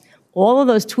biased. All of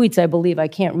those tweets, I believe, I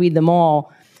can't read them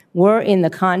all, were in the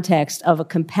context of a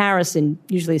comparison,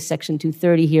 usually a Section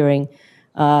 230 hearing,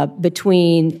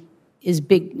 between is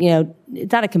big,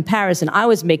 it's not a comparison. I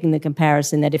was making the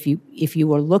comparison that if you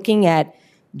were looking at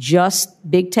just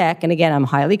big tech, and again, I'm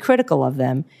highly critical of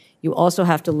them, you also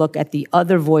have to look at the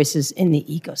other voices in the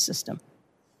ecosystem.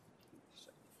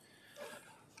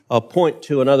 I'll point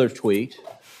to another tweet,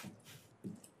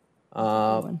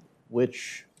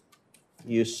 which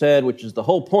you said, which is the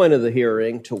whole point of the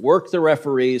hearing, to work the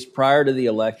referees prior to the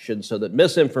election so that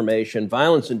misinformation,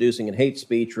 violence-inducing, and hate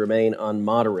speech remain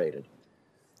unmoderated.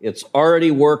 It's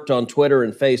already worked on Twitter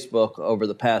and Facebook over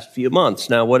the past few months.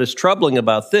 Now, what is troubling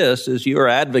about this is you are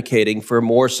advocating for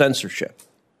more censorship.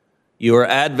 You are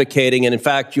advocating, and in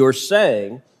fact, you're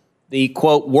saying the,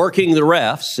 quote, working the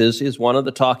refs is one of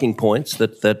the talking points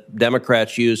that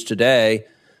Democrats use today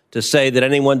to say that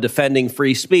anyone defending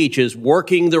free speech is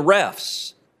working the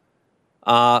refs.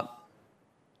 Well,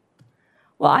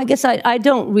 I guess I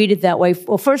don't read it that way.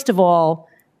 Well, first of all,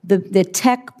 the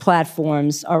tech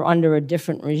platforms are under a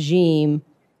different regime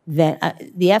than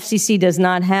the FCC does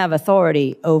not have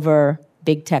authority over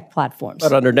big tech platforms.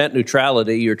 But under net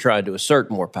neutrality, you're trying to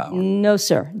assert more power. No,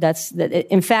 sir.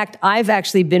 In fact, I've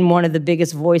actually been one of the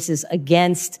biggest voices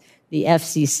against the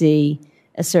FCC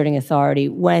asserting authority.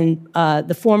 When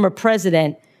the former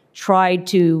president tried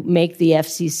to make the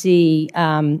FCC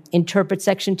interpret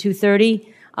Section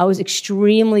 230, I was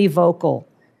extremely vocal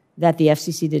that the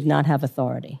FCC did not have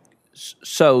authority.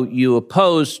 So you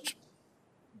opposed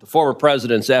the former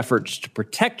president's efforts to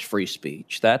protect free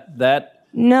speech.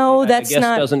 No, that's I guess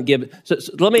not. Doesn't give. So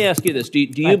let me ask you this: Do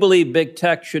you believe big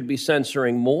tech should be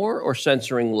censoring more or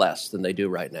censoring less than they do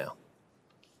right now?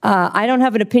 I don't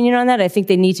have an opinion on that. I think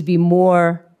they need to be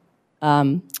more.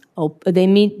 They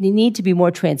need to be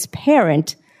more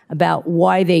transparent about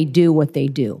why they do what they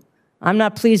do. I'm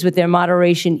not pleased with their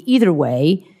moderation either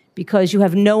way because you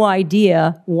have no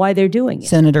idea why they're doing it.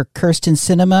 Senator Kyrsten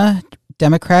Sinema,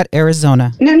 Democrat,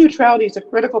 Arizona. Net neutrality is a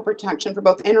critical protection for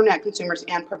both internet consumers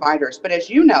and providers. But as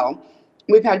you know,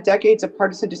 we've had decades of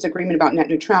partisan disagreement about net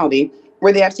neutrality,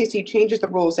 where the FCC changes the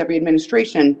rules every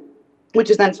administration, which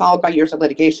is then followed by years of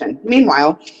litigation.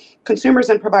 Meanwhile, consumers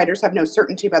and providers have no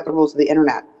certainty about the rules of the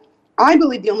internet. I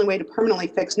believe the only way to permanently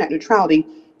fix net neutrality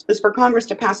is for Congress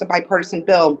to pass a bipartisan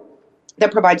bill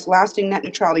that provides lasting net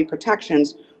neutrality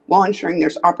protections while ensuring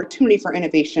there's opportunity for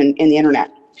innovation in the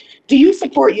internet. Do you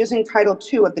support using Title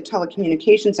II of the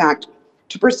Telecommunications Act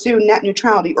to pursue net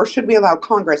neutrality, or should we allow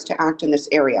Congress to act in this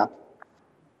area?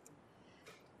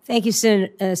 Thank you,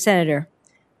 Senator.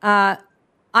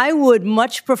 I would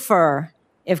much prefer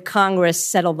if Congress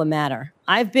settled the matter.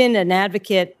 I've been an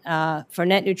advocate for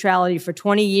net neutrality for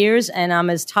 20 years, and I'm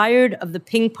as tired of the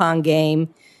ping pong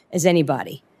game as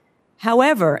anybody.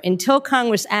 However, until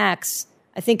Congress acts,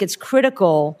 I think it's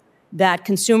critical that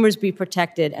consumers be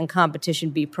protected and competition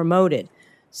be promoted.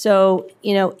 So,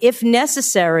 if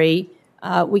necessary,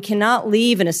 we cannot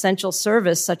leave an essential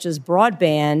service such as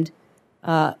broadband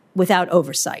without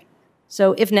oversight.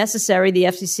 So if necessary, the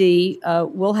FCC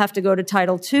will have to go to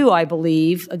Title II, I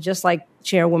believe, just like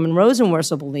Chairwoman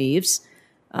Rosenworcel believes,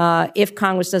 if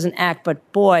Congress doesn't act.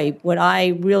 But boy, would I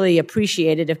really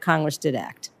appreciate it if Congress did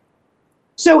act.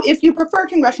 So if you prefer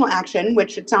congressional action,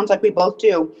 which it sounds like we both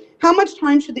do, how much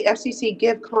time should the FCC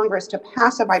give Congress to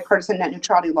pass a bipartisan net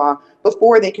neutrality law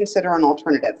before they consider an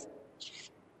alternative?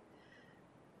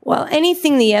 Well,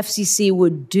 anything the FCC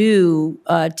would do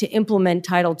to implement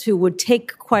Title II would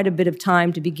take quite a bit of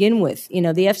time to begin with. The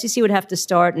FCC would have to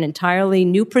start an entirely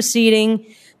new proceeding.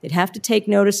 They'd have to take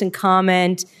notice and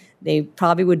comment. They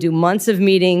probably would do months of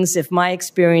meetings if my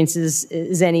experience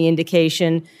is any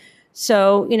indication.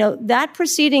 So, that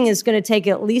proceeding is going to take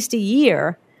at least a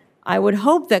year. I would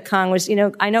hope that Congress,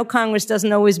 I know Congress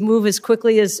doesn't always move as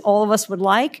quickly as all of us would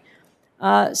like.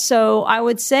 So I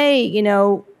would say,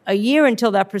 a year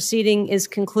until that proceeding is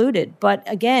concluded. But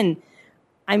again,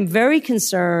 I'm very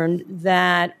concerned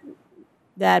that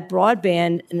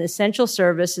broadband, an essential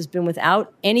service, has been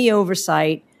without any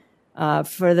oversight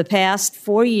for the past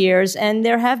 4 years, and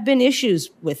there have been issues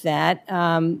with that,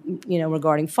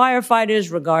 regarding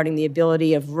firefighters, regarding the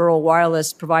ability of rural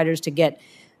wireless providers to get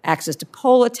access to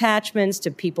pole attachments, to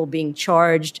people being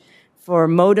charged for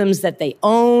modems that they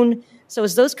own. So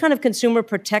it's those kind of consumer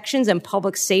protections and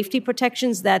public safety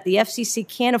protections that the FCC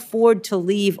can't afford to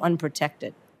leave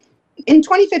unprotected. In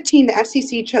 2015, the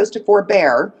FCC chose to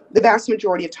forbear the vast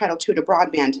majority of Title II to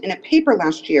broadband. In a paper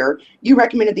last year, you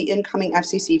recommended the incoming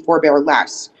FCC forbear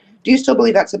less. Do you still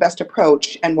believe that's the best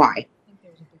approach, and why?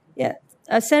 Yeah.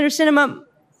 Senator Sinema,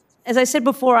 as I said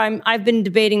before, I've been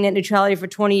debating net neutrality for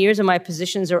 20 years, and my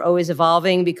positions are always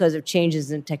evolving because of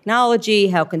changes in technology,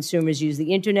 how consumers use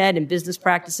the internet, and business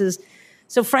practices.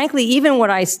 So frankly, even what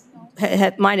I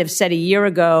might have said a year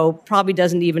ago probably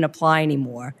doesn't even apply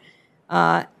anymore.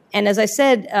 And as I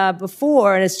said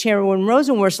before, and as Chairwoman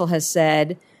Rosenworcel has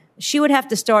said, she would have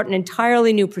to start an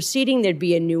entirely new proceeding. There'd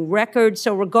be a new record.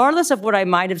 So regardless of what I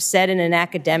might have said in an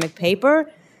academic paper,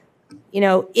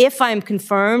 if I'm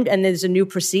confirmed and there's a new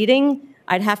proceeding,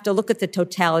 I'd have to look at the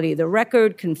totality of the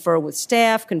record, confer with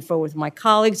staff, confer with my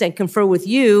colleagues, and confer with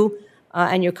you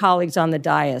and your colleagues on the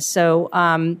dais. So,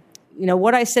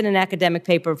 what I said in an academic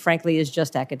paper, frankly, is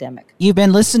just academic. You've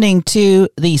been listening to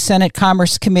the Senate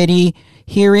Commerce Committee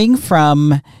hearing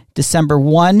from December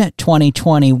 1,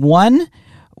 2021,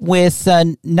 with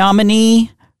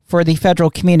nominee for the Federal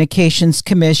Communications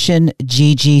Commission,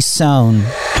 Gigi Sohn.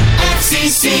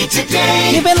 FCC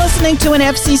Today. You've been listening to an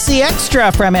FCC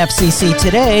Extra from FCC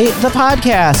Today, the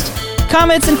podcast.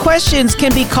 Comments and questions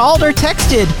can be called or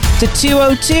texted to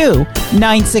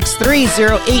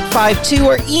 202-963-0852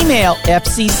 or email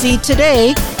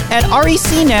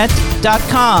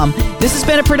fcctoday@recnet.com. This has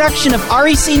been a production of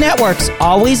REC Networks,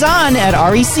 always on at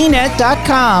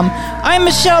recnet.com. I'm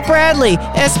Michelle Bradley,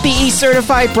 SBE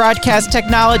Certified Broadcast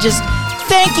Technologist.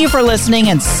 Thank you for listening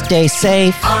and stay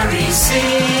safe.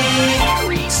 REC.